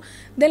పుడతారు.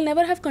 They will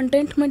never have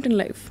contentment in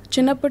life.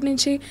 చిన్నప్పటి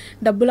నుంచి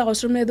డబ్బులు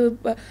అవసరం లేదు,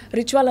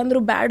 రిచ్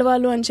వాళ్ళందరూ బ్యాడ్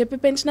వాళ్ళు అని చెప్పి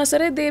పెంచినా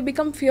సరే దే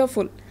బికమ్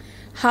ఫియర్ఫుల్.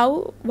 హౌ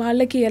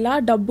వాళ్ళకి ఎలా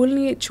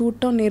డబ్బుల్ని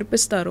చూడటం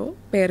నేర్పిస్తారో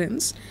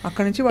పేరెంట్స్,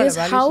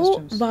 హౌ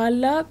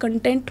వాళ్ళ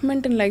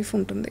కంటెంట్మెంట్ ఇన్ లైఫ్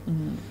ఉంటుంది.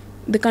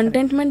 The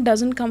contentment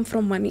doesn't come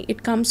from money,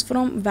 it comes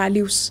from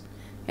values.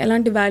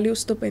 ఎలాంటి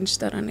వాల్యూస్తో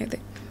పెంచుతారు అనేది.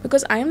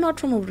 Because I'm not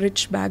from a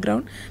rich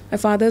background, my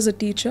father is a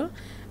teacher,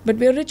 but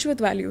we are rich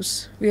with values.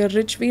 We are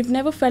rich, weave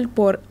never felt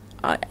pour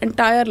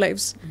entire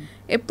lifes.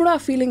 ఎప్పుడు ఆ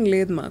feeling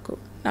లేదు మాకు.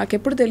 నాకు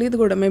ఎప్పుడు తెలియదు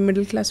కూడా మేము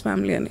మిడిల్ క్లాస్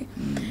ఫ్యామిలీ అని.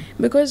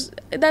 Because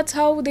that's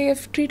how they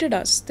have treated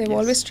as. They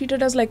always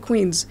treated as like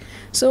queens.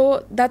 So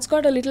that's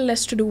got a little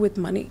less to do with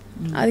money.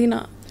 అది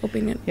నా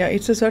opinion. Yeah,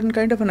 it's a certain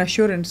kind of an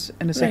assurance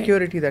and a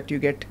security that you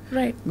get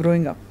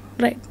growing up.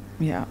 Right.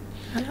 Yeah.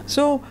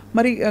 So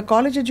mari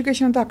college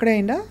education anta akkade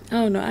ayinda?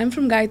 Avunu, I'm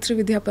from Gayatri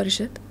Vidya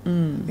Parishad.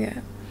 Yeah.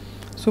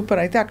 Super.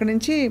 Aithe akkadi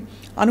nunchi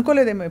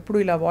anukoledemo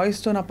eppudu ila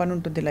voice tho na pani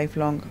untundi life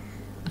long.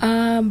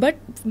 But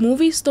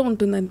movies tho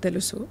untundani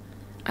telusu.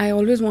 I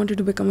always wanted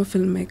to become a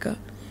filmmaker.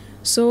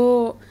 So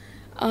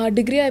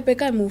degree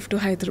ayipeka I moved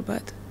to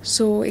Hyderabad.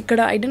 So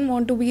ikkada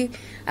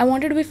I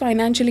wanted to be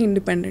financially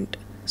independent.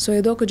 So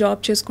ఏదో ఒక job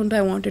చేసుకుంటూ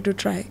I wanted to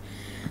try.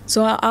 So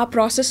ఆ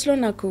ప్రాసెస్లో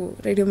నాకు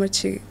radio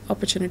మిర్చి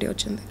opportunity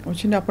వచ్చింది.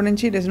 అప్పటి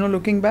నుంచి there is no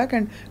looking back.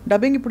 And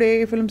dubbing ఇప్పుడు ఏ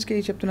ఫిల్మ్స్కి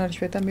చెప్తున్నారు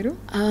శ్వేత మీరు?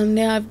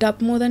 I have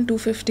dub more than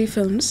 250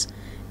 films.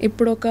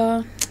 ఇప్పుడు ఒక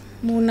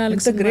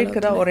 3-4 గ్రేట్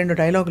కదా. 2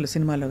 డైలాగులు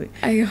సినిమాలో.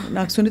 అయ్యో,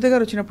 నాకు సునీత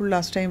గారు వచ్చినప్పుడు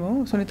last time,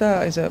 Sunitha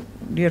is a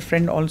dear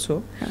friend also.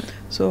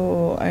 So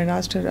I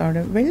last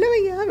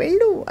వెళ్ళవయ్యా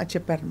వెళ్ళు అది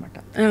చెప్పారనమాట.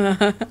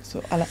 సో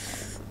అలా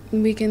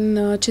వీ కెన్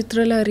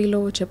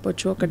చిత్రలహరిలో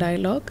చెప్పొచ్చు ఒక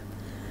డైలాగ్.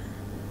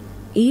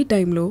 ఈ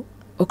టైంలో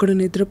ఒకడు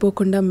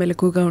నిద్రపోకుండా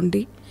మెలకుగా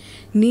ఉండి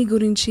నీ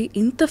గురించి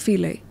ఇంత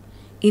ఫీల్ అయ్యి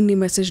ఇన్ని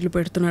మెసేజ్లు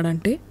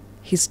పెడుతున్నాడంటే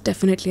he's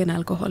definitely an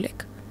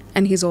alcoholic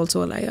and he's also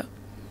a liar.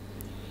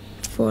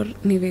 For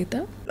Nivetha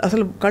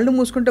అసలు కళ్ళు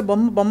మూసుకుంటే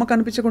బొమ్మ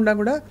కనిపించకుండా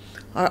కూడా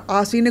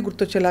ఆ సీనే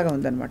గుర్తొచ్చేలాగా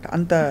ఉందన్నమాట.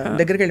 అంత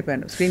దగ్గరికి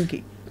వెళ్ళిపోయాను స్క్రీన్కి.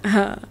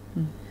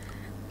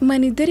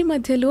 మనిద్దరి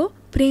మధ్యలో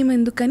ప్రేమ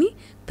ఎందుకని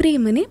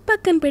ప్రేమనే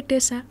పక్కన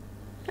పెట్టేశా.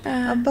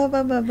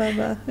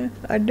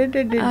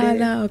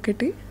 అలా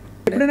ఒకటి.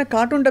 ఎప్పుడైనా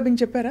కార్టూన్ డబ్బింగ్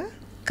చెప్పారా?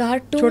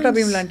 కార్టూన్ చోటా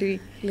భీమ్ లాంటివి?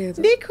 లేదు.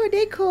 దేఖో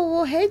దేఖో ఓ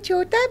హే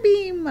చోటా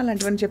భీమ్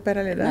అలాంటివన్నీ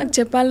చెప్పారా లేదా? నాకు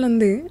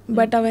చెప్పాలనుంది,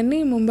 బట్ అవన్నీ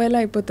ముంబైలో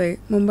అయిపోతాయి,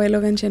 ముంబైలో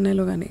కానీ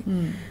చెన్నైలో కానీ.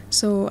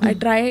 So I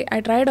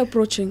tried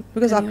approaching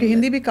because आपकी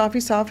हिंदी भी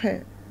काफी साफ है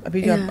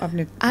अभी जो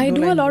आपने. I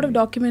do a lot of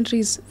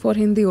documentaries for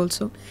Hindi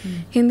also.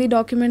 Hindi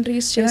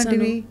documentaries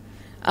చేశాను.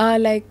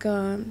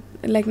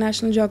 Like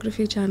National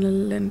Geography Channel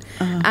and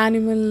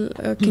Animal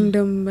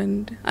Kingdom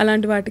and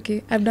అలాంటి వాటికి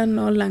I've done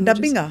all languages.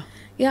 Dubbing?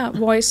 Yeah,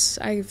 voice.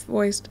 I've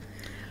voiced.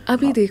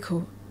 अभी देखो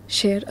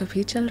शेर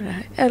अभी चल रहा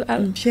है.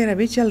 शेर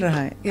अभी चल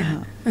रहा है.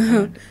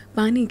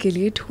 पानी के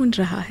लिए ढूंढ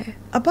रहा है.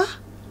 अब्बा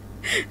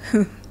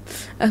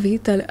अभी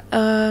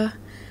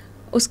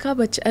उसका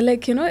बच्चा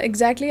like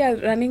exactly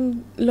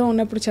రన్నింగ్లో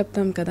ఉన్నప్పుడు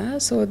చెప్తాం కదా.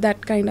 So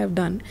that kind I've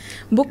done.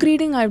 Book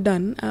reading I've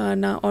done.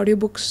 నా ఆడియో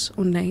బుక్స్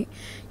ఉన్నాయి.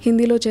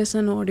 హిందీలో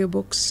చేశాను audio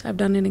books. I've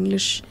done in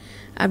English,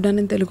 I've done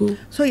in Telugu.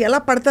 So ఎలా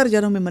పడతారు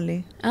జనం మిమ్మల్ని?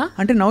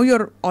 అంటే now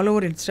you're all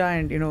over Insta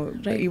and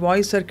ఈ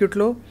వాయిస్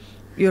సర్క్యూట్లో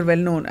you're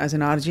well known as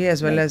an RJ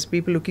as well as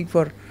people looking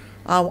for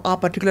ఆ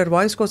పర్టికులర్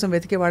వాయిస్ కోసం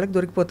వెతికే వాళ్ళకి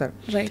దొరికిపోతారు.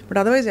 బట్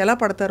అదర్వైజ్ ఎలా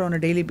పడతారు on a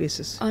daily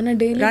basis?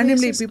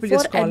 Randomly people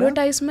just call. For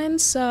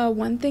advertisements,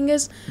 one thing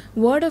is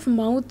word of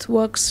mouth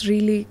works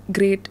really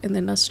great in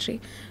the industry.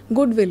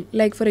 Goodwill,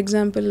 like for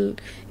example,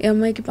 ఈ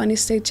అమ్మాయికి పని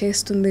ఇస్తే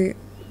చేస్తుంది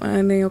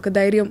అనే ఒక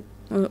ధైర్యం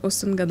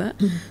వస్తుంది కదా.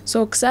 సో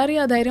ఒకసారి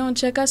ఆ ధైర్యం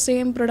వచ్చాక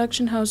same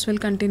production house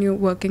will continue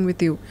working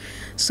with you.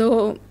 So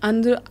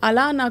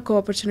అలా నాకు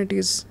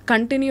ఆపర్చునిటీస్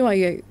కంటిన్యూ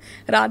అయ్యాయి,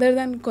 రాదర్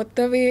దాన్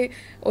కొత్తవి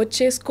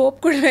వచ్చే స్కోప్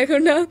కూడా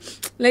లేకుండా.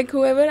 Like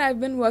who ever I've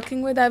been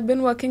working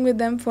with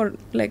them for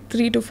like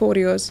 3 to 4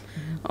 years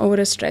over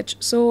a stretch.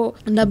 So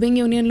dubbing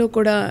union lo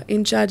kuda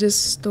incharges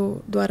to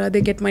ద్వారా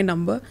they get my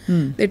number,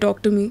 they talk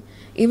to me.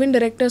 Even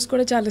directors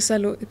కూడా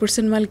చాలాసార్లు ఇప్పుడు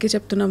సినిమాలకి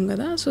చెప్తున్నాం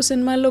కదా. So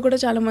సినిమాల్లో కూడా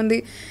చాలామంది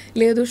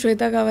లేదు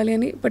శ్వేత కావాలి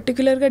అని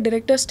పర్టికులర్గా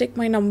directors take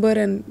my number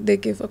and they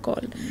give a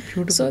call.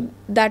 So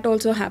that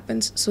also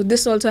happens. So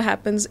this also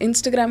happens.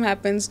 Instagram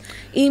happens,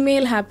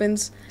 email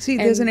happens. See,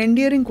 there's an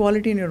endearing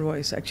quality in your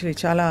voice actually.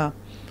 చాలా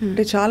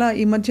అంటే చాలా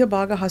ఈ మధ్య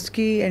బాగా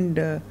హస్కీ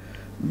అండ్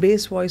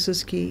బేస్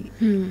వాయిసెస్కి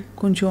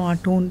కొంచెం ఆ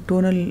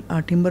tonal ఆ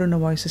timber ఉన్న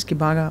వాయిసెస్కి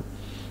బాగా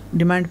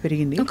డిమాండ్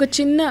పెరిగింది. ఒక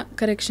చిన్న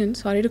correction,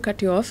 sorry to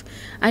cut you of.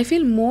 I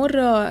feel more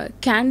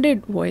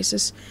candid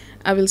voices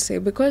I will say,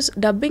 because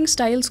dubbing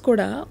styles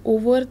కూడా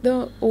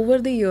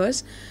ఓవర్ ది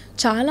ఇయర్స్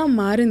చాలా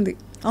మారింది.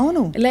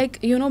 అవును, like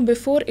you know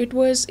before it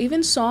was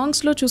even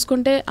సాంగ్స్లో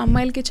చూసుకుంటే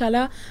అమ్మాయిలకి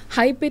చాలా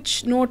హై పిచ్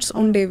నోట్స్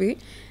ఉండేవి.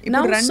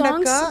 ఇప్పుడు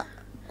రెండక్క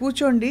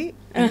కూర్చోండి,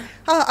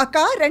 అక్క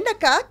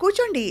రెండక్క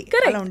కూర్చోండి.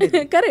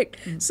 Correct.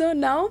 So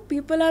now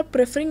people are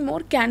preferring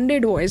more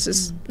candid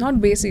voices, not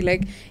basic.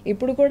 Like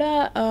ఇప్పుడు కూడా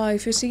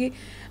ఇఫ్ యూ సీ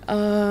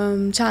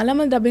చాలా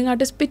మంది డబ్బింగ్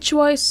ఆర్టిస్ట్ పిచ్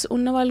వాయిస్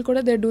ఉన్న వాళ్ళు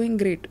కూడా they are doing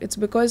great.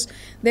 It's because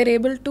they are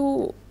able to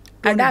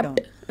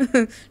adapt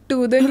to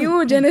the new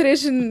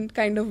generation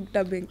kind of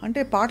dubbing. అంటే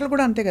పాటలు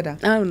కూడా అంతే కదా,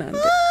 అవునా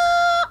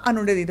అని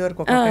ఉండేది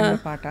ఇదివరకు ఒక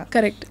పాట.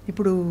 కరెక్ట్.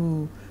 ఇప్పుడు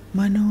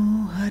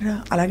మనోహర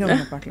అలాగే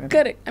ఉన్న పాటలు.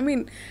 కరెక్ట్. ఐ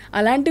మీన్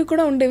అలాంటివి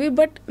కూడా ఉండేవి,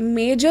 but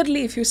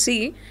majorly if you see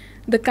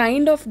the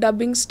kind of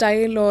dubbing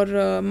style or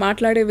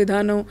మాట్లాడే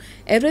విధానం,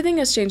 ఎవ్రీథింగ్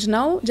హెస్ చేంజ్.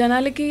 నౌ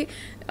జనాలకి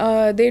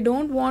they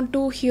don't want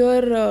to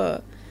hear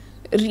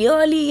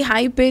really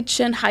high pitch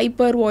and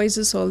hyper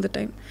voices all the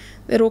time.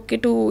 They are okay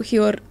to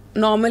hear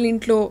normal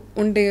ఇంట్లో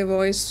ఉండే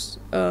voice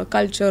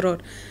culture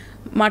or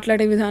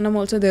మాట్లాడే విధానం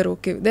also they are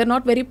okay. They are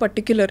not very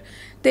particular.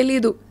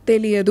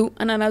 తెలియదు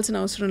అని అనాల్సిన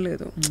అవసరం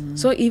లేదు.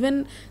 So even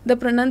the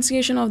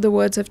pronunciation of the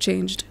words have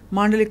changed.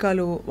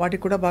 మాండలికాలు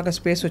వాటికి కూడా బాగా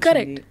స్పేస్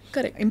వచ్చింది.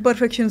 Correct.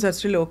 Imperfections are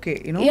still okay,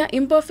 you know. Yeah,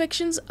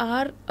 imperfections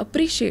are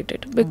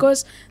appreciated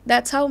because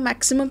that's how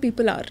maximum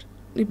people are.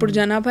 ఇప్పుడు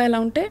జనాభా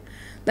ఎలా ఉంటే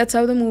that's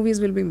how the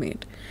movies will be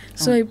made.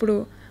 So ఇప్పుడు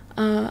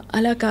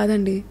అలా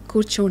కాదండి,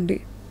 కూర్చో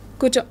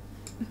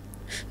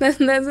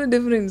that's the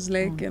difference,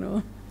 like you know,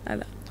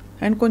 అలా.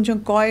 And కొంచెం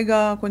కాయ్గా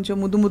కొంచెం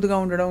ముద్దుగా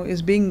ఉండడం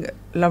is being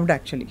loved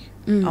actually.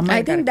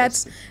 I think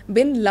that's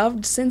been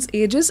loved since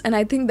ages, and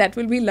I think that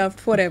will be loved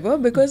forever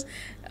because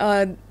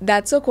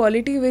that's a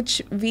quality which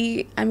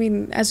I mean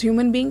as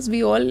human beings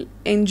we all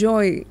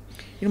enjoy.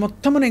 ఇది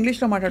మొత్తం మనం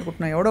ఇంగ్లీష్లో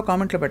మాట్లాడుకుంటున్నాం, ఎవడో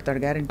కామెంట్లో పెడతాడు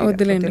guarantee.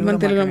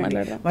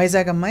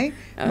 Vizag అమ్మాయి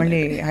మళ్ళీ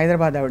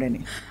హైదరాబాద్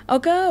ఆవిడని.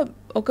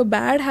 ఒక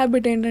బ్యాడ్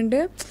హ్యాబిట్ ఏంటంటే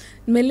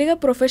మెల్లిగా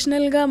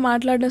ప్రొఫెషనల్గా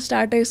మాట్లాడడం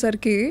స్టార్ట్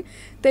అయ్యేసరికి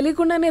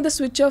తెలియకుండానే ఏదో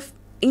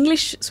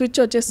ఇంగ్లీష్ స్విచ్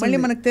వచ్చేస్తుంది. మళ్ళీ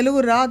మనకు తెలుగు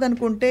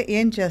రాదనుకుంటే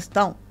ఏం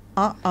చేస్తాం?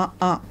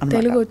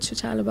 తెలుగు వచ్చు,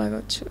 చాలా బాగా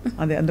వచ్చు.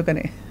 అదే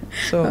అందుకనే.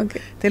 సో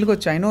తెలుగు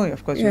వచ్చు, ఐ నో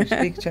ఆఫ్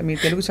కోర్స్ మీ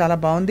తెలుగు చాలా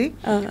బాగుంది,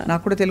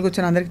 నాకు కూడా తెలుగు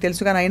వచ్చాను అందరికి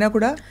తెలుసు. కానీ అయినా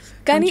కూడా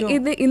కానీ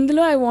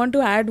ఇందులో I want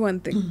to add one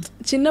thing.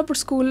 చిన్నప్పుడు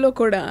స్కూల్లో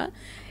కూడా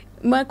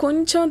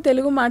కొంచెం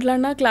తెలుగు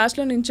మాట్లాడినా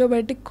క్లాస్లో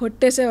నించోబెట్టి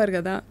కొట్టేసేవారు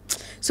కదా.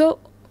 సో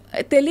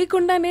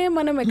తెలియకుండానే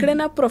మనం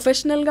ఎక్కడైనా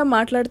ప్రొఫెషనల్గా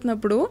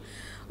మాట్లాడుతున్నప్పుడు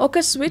ఒక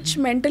స్విచ్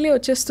మెంటలీ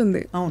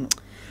వచ్చేస్తుంది. అవును.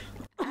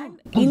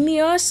 In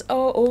years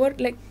over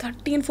like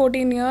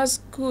 13-14 years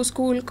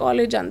school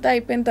college అంతా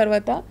అయిపోయిన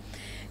తర్వాత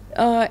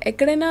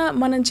ఎక్కడైనా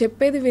మనం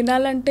చెప్పేది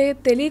వినాలంటే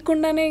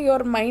తెలియకుండానే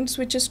your mind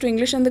switches to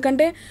English.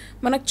 ఎందుకంటే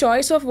మనకు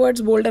చాయిస్ ఆఫ్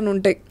వర్డ్స్ బోల్డ్ అని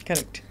ఉంటాయి.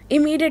 కరెక్ట్.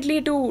 ఇమీడియట్లీ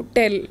టు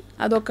టెల్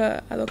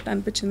అదొకటి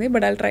అనిపించింది.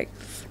 But I'll try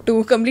to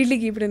completely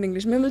keep it in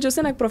English. మిమ్మల్ని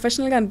చూస్తే నాకు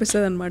ప్రొఫెషనల్గా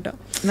అనిపిస్తుంది అనమాట.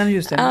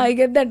 I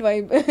get that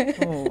vibe.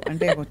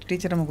 అంటే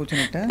టీచర్ అమ్మ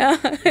కూర్చున్నట్ట.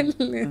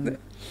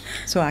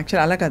 సో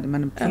యాక్చువల్ అలా కాదు,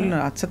 మనం ఫుల్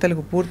అచ్చ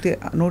తెలుగు పూర్తి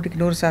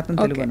 100%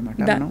 తెలుగు అనమాట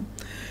మనం.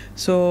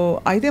 సో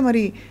అయితే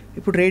మరి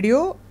ఇప్పుడు రేడియో,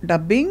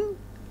 డబ్బింగ్,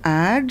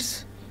 యాడ్స్,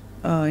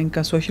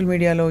 ఇంకా సోషల్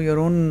మీడియాలో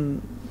యువర్ ఓన్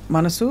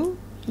మనసు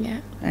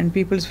and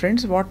peoples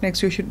friends. What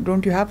next?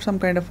 Don't you have some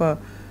kind of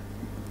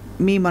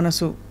మీ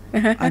మనసు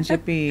అని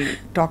చెప్పి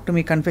talk to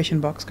me confession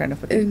box kind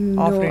of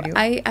of radio?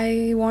 I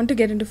want to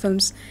get in to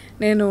films.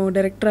 నేను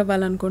director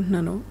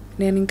అవ్వాలనుకుంటున్నాను.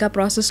 నేను ఇంకా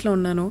ప్రాసెస్లో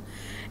ఉన్నాను.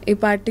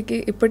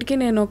 ఇప్పటికీ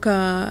నేను ఒక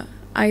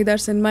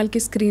 5-6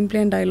 సినిమాలకి స్క్రీన్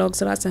ప్లే అండ్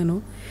డైలాగ్స్ రాశాను.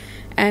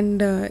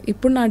 అండ్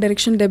ఇప్పుడు నా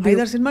డైరెక్షన్ డెబ్యూ.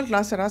 5-6 సినిమాలు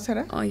రాసారా?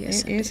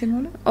 ఏ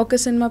సినిమాలు? ఒక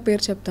సినిమా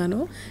పేరు చెప్తాను.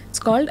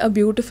 It's called a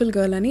beautiful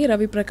girl అని,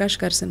 రవి ప్రకాష్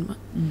గారి సినిమా.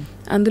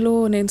 అందులో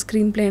నేను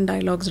స్క్రీన్ ప్లే అండ్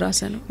డైలాగ్స్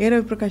రాశాను. ఏ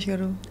రవి ప్రకాష్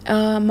గారు?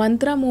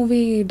 మంత్ర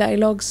మూవీ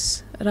డైలాగ్స్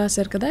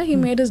రాశారు కదా, he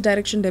made his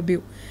direction debut.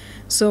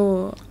 So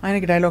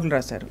ఆయనకి డైలాగులు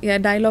రాశారు.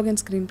 డైలాగ్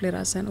అండ్ స్క్రీన్ ప్లే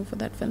రాశాను ఫర్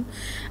దట్ ఫిల్మ్.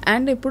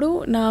 అండ్ ఇప్పుడు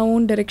నా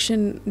ఓన్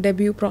డైరెక్షన్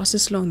డెబ్యూ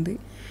ప్రాసెస్లో ఉంది.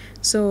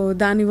 సో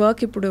దాని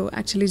వర్క్ ఇప్పుడు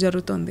యాక్చువల్లీ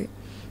జరుగుతుంది.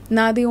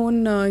 నాది ఓన్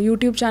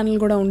యూట్యూబ్ ఛానల్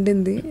కూడా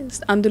ఉండింది.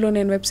 అందులో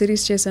నేను వెబ్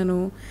సిరీస్ చేశాను.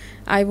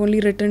 I only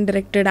return,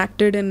 directed,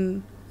 acted in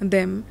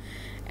them.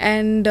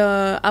 And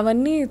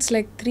అవన్నీ ఇట్స్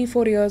లైక్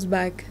 3-4 years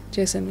బ్యాక్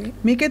చేశాను.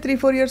 మీకే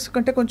 3-4 years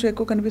కంటే కొంచెం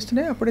ఎక్కువ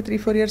కనిపిస్తున్నాయి. అప్పుడే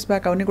 3-4 years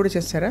బ్యాక్ అవన్నీ కూడా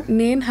చేశారా?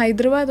 నేను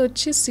హైదరాబాద్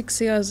వచ్చి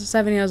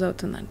 7 years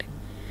అవుతుందండి.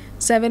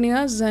 7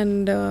 years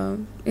అండ్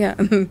యా.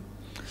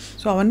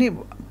 సో అవన్నీ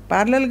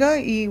ప్యారలల్గా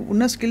ఈ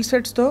ఉన్న స్కిల్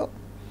సెట్స్తో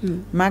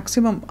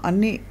మ్యాక్సిమం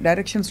అన్ని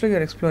డైరెక్షన్స్లో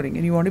you're exploring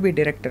and you want to be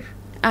director.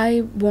 I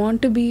want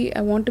to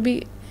be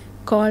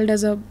called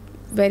as a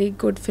very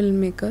good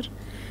filmmaker.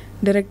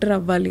 Director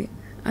అవ్వాలి,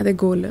 అదే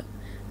గోల్.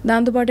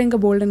 దాంతోపాటు ఇంకా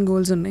బోల్డ్ అండ్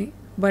గోల్స్ ఉన్నాయి,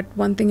 but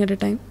one thing at a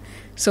time.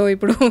 So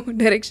ఇప్పుడు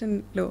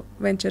డైరెక్షన్లో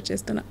venture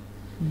చేస్తున్నా.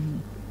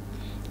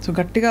 So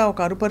గట్టిగా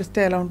ఒక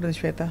అరుపరిస్తే ఎలా ఉంటుంది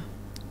శ్వేత?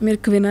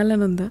 మీరు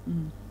వినాలని ఉందా?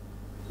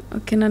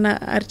 ఓకే, నన్ను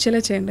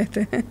అరిచేలా చేయండి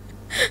అయితే.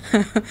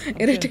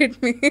 Irritate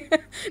me.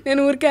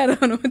 నేను ఊరికే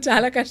అరవను,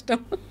 చాలా కష్టం.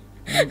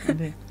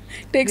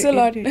 Takes a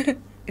lot.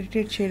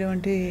 ఇరిటేట్ చేయడం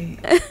అంటే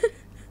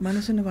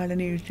మనసున్న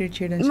వాళ్ళని ఇరిటేట్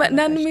చేయడం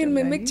నన్ను మీరు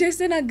మిమిక్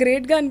చేస్తే నాకు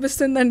గ్రేట్గా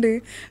అనిపిస్తుందండి.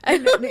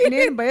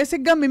 నేను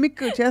బేసిక్గా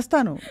మిమిక్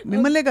చేస్తాను,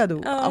 మిమ్మల్నే కాదు,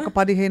 ఒక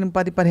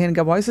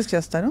 15 వాయిసెస్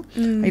చేస్తాను.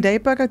 ఇది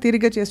అయిపోయాక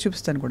తిరిగ్గా చేసి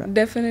చూపిస్తాను కూడా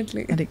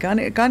డెఫినెట్లీ. అది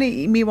కానీ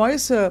మీ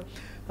voice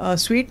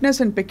sweetness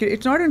and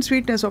it's not and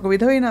sweetness, ఒక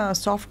విధమైన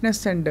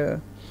సాఫ్ట్నెస్ అండ్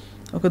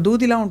ఒక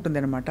దూదిలా ఉంటుంది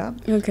అనమాట.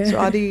 సో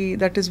అది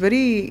that is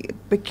very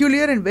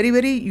peculiar and very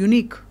very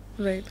unique.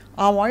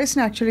 ఆ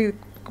వాయిస్ని యాక్చువల్లీ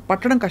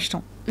పట్టడం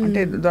కష్టం, అంటే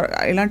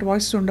ఇలాంటి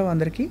వాయిస్ ఉండవు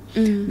అందరికీ.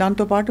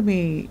 దాంతోపాటు మీ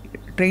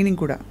ట్రైనింగ్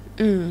కూడా,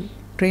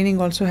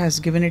 training also has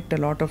given it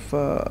lot of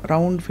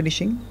round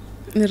finishing.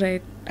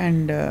 Right.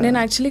 And నేను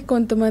యాక్చువల్లీ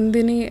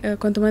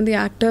కొంతమంది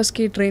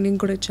యాక్టర్స్కి ట్రైనింగ్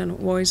కూడా ఇచ్చాను,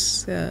 voice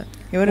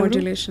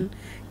modulation.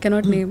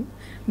 Cannot name,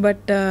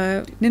 but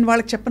నేను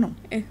వాళ్ళకి చెప్పను.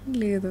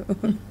 లేదు,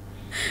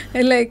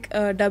 లైక్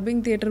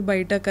డబ్బింగ్ థియేటర్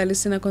బయట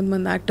కలిసిన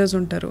కొంతమంది యాక్టర్స్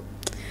ఉంటారు.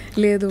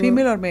 లేదు,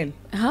 female or male?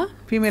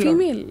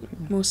 Female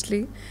mostly.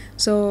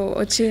 So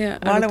వచ్చి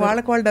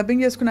వాళ్ళకి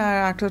డబ్బింగ్ చేసుకునే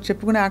యాక్టర్స్,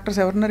 చెప్పుకునే యాక్టర్స్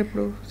ఎవరున్నారు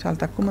ఇప్పుడు? చాలా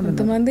తక్కువ మంది.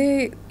 కొంతమంది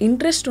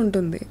ఇంట్రెస్ట్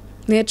ఉంటుంది,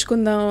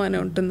 నేర్చుకుందాం అని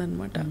ఉంటుంది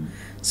అనమాట.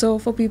 So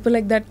for people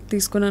like that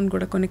తీసుకున్నాను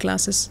కూడా కొన్ని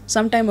క్లాసెస్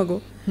సమ్ టైమ్ అగో.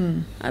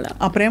 అలా.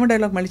 ఆ ప్రేమ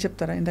డైలాగ్ మళ్ళీ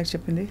చెప్తారా, ఇందాక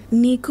చెప్పింది?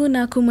 నీకు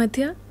నాకు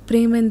మధ్య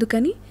ప్రేమ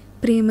ఎందుకని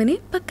ప్రేమని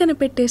పక్కన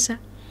పెట్టేశా.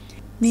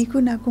 నీకు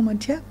నాకు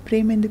మధ్య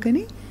ప్రేమ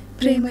ఎందుకని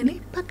ప్రేమని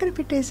పక్కన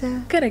పెట్టేశా.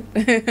 కరెక్ట్.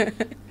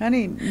 కానీ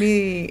మీ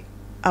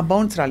ఆ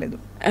బౌన్స్ రాలేదు,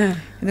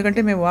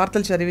 ఎందుకంటే మేము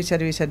వార్తలు చదివి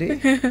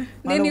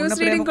నేను న్యూస్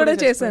రీడింగ్ కూడా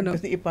చేశాను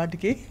ఈ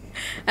పాటికి.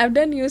 I've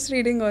done news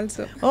reading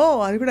also. ఓ,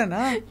 అది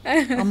కూడానా?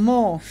 అమ్మో.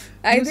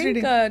 ఐ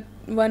థింక్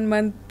 1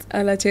 month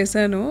అలా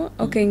చేశాను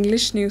ఒక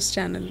ఇంగ్లీష్ న్యూస్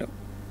ఛానల్లో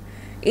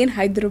ఇన్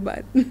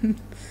హైదరాబాద్.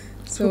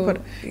 సూపర్.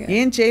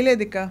 ఏం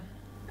చేయలేదు ఇక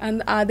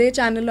అదే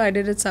ఛానల్లో ఐ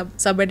డిడ్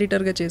సబ్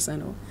ఎడిటర్గా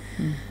చేశాను.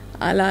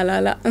 అలా అలా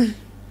అలా.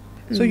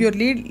 So you're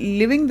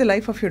living the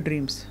life of your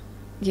dreams.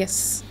 Yes.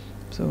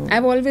 So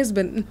I've always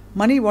been.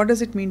 Money, what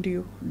does it mean to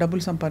you?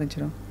 డబ్బులు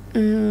సంపాదించడం.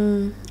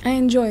 I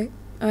enjoy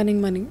earning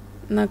money.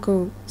 నాకు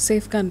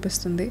సేఫ్గా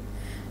అనిపిస్తుంది.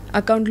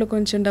 అకౌంట్లో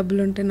కొంచెం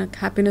డబ్బులు ఉంటే నాకు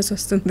హ్యాపీనెస్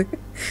వస్తుంది.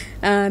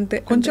 అంతే.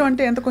 కొంచెం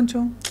అంటే ఎంత?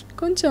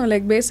 కొంచెం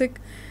లైక్ బేసిక్,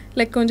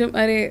 లైక్ కొంచెం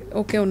అరే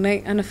ఓకే ఉన్నాయి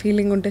అన్న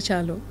ఫీలింగ్ ఉంటే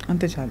చాలు.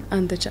 అంతే చాలు.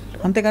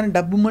 అంతేగాని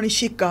డబ్బు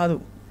మనిషి కాదు.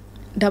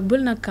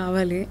 డబ్బులు నాకు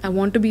కావాలి. I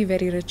want to be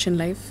very rich in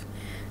life.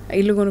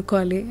 ఇల్లు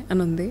కొనుక్కోవాలి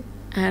అని ఉంది.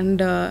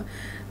 అండ్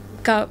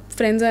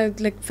ఫ్రెండ్స్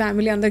లైక్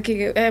ఫ్యామిలీ అందరికీ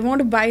I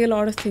want buy a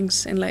lot of things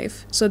in life.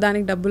 So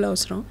దానికి డబ్బులు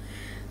అవసరం.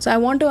 So I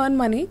want to earn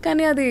money,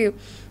 కానీ అది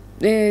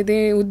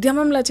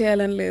ఉద్యమంలా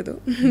చేయాలని లేదు.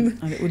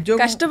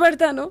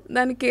 కష్టపడతాను,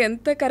 దానికి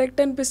ఎంత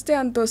కరెక్ట్ అనిపిస్తే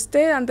అంత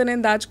వస్తే అంత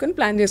నేను దాచుకొని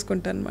ప్లాన్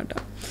చేసుకుంటాను అనమాట.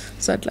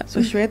 సో అట్లా.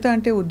 సో శ్వేత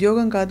అంటే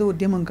ఉద్యోగం కాదు,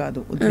 ఉద్యమం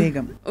కాదు,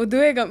 ఉద్వేగం.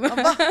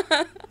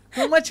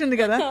 టూ మచ్ ఉంది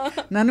కదా.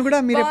 నన్ను కూడా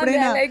మీరు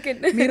ఎప్పుడైనా,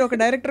 మీరు ఒక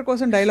డైరెక్టర్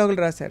కోసం డైలాగులు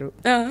రాశారు,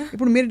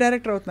 ఇప్పుడు మీరు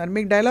డైరెక్టర్ అవుతున్నారు,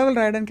 మీకు డైలాగులు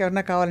రాయడానికి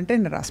ఎవరైనా కావాలంటే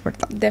నేను రాసి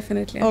పెడతాను.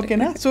 డెఫినెట్లీ.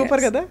 ఓకేనా?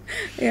 సూపర్ కదా.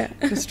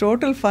 It's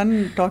total fun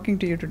talking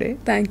to you today.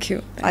 Thank you.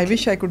 I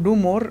wish I could do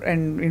more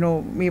and you know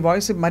me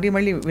voice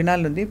మళ్ళీ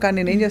వినాలి ఉంది, కానీ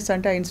నేను ఏం చేస్తా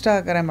అంటే ఆ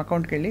ఇన్స్టాగ్రామ్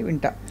అకౌంట్కి వెళ్ళి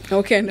వింటా.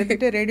 ఓకే.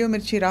 లేకపోతే రేడియో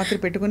మిర్చి రాత్రి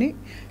పెట్టుకుని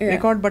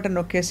రికార్డ్ బటన్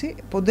నొక్కేసి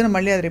పొద్దున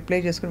మళ్ళీ అది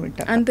రిప్లై చేసుకుని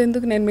వింటా.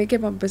 అంతెందుకు, నేను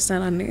మీకే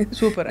పంపిస్తాను అన్ని.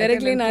 సూపర్.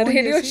 డైరెక్ట్లీ నా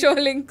రేడియో షో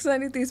లింక్స్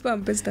అని తీసి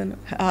పంపిస్తాను.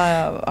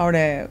 ఆవిడ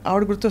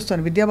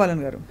గుర్తొస్తాను,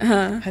 విద్యాబాలన్ గారు.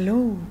 హలో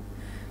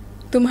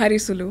తుమ్హారీ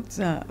సులు,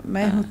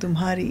 मैं हूँ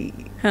तुम्हारी.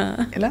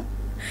 ఎలా?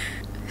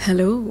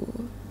 హలో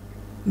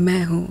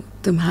मैं हूँ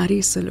तुम्हारी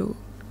సులు.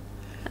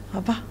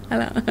 అబ్బా,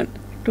 అలా.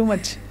 Too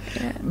much.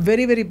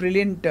 Very very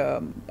brilliant.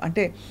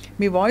 అంటే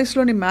మీ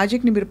వాయిస్లోని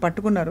మ్యాజిక్ని మీరు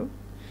పట్టుకున్నారు,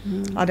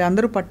 అది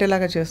అందరూ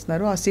పట్టేలాగా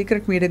చేస్తున్నారు. ఆ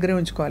సీక్రెట్ మీ దగ్గరే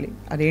ఉంచుకోవాలి,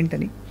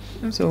 అదేంటని.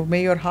 సో మే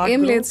యువర్ హార్ట్,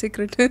 ఏం లేదు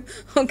secret.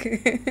 Okay.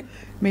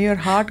 May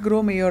your heart grow,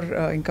 May your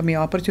ఇంకా మీ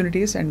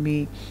opportunities and me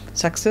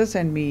success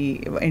and me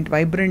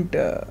vibrant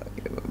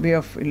way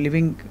of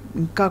living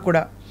ఇంకా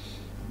కూడా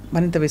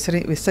మరింత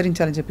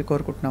విస్తరించాలని చెప్పి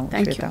కోరుకుంటున్నాం.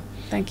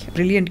 Thank you.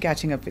 Brilliant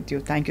catching up with you.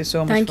 Thank you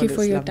so much for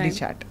this lovely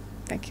chat.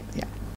 Thank you.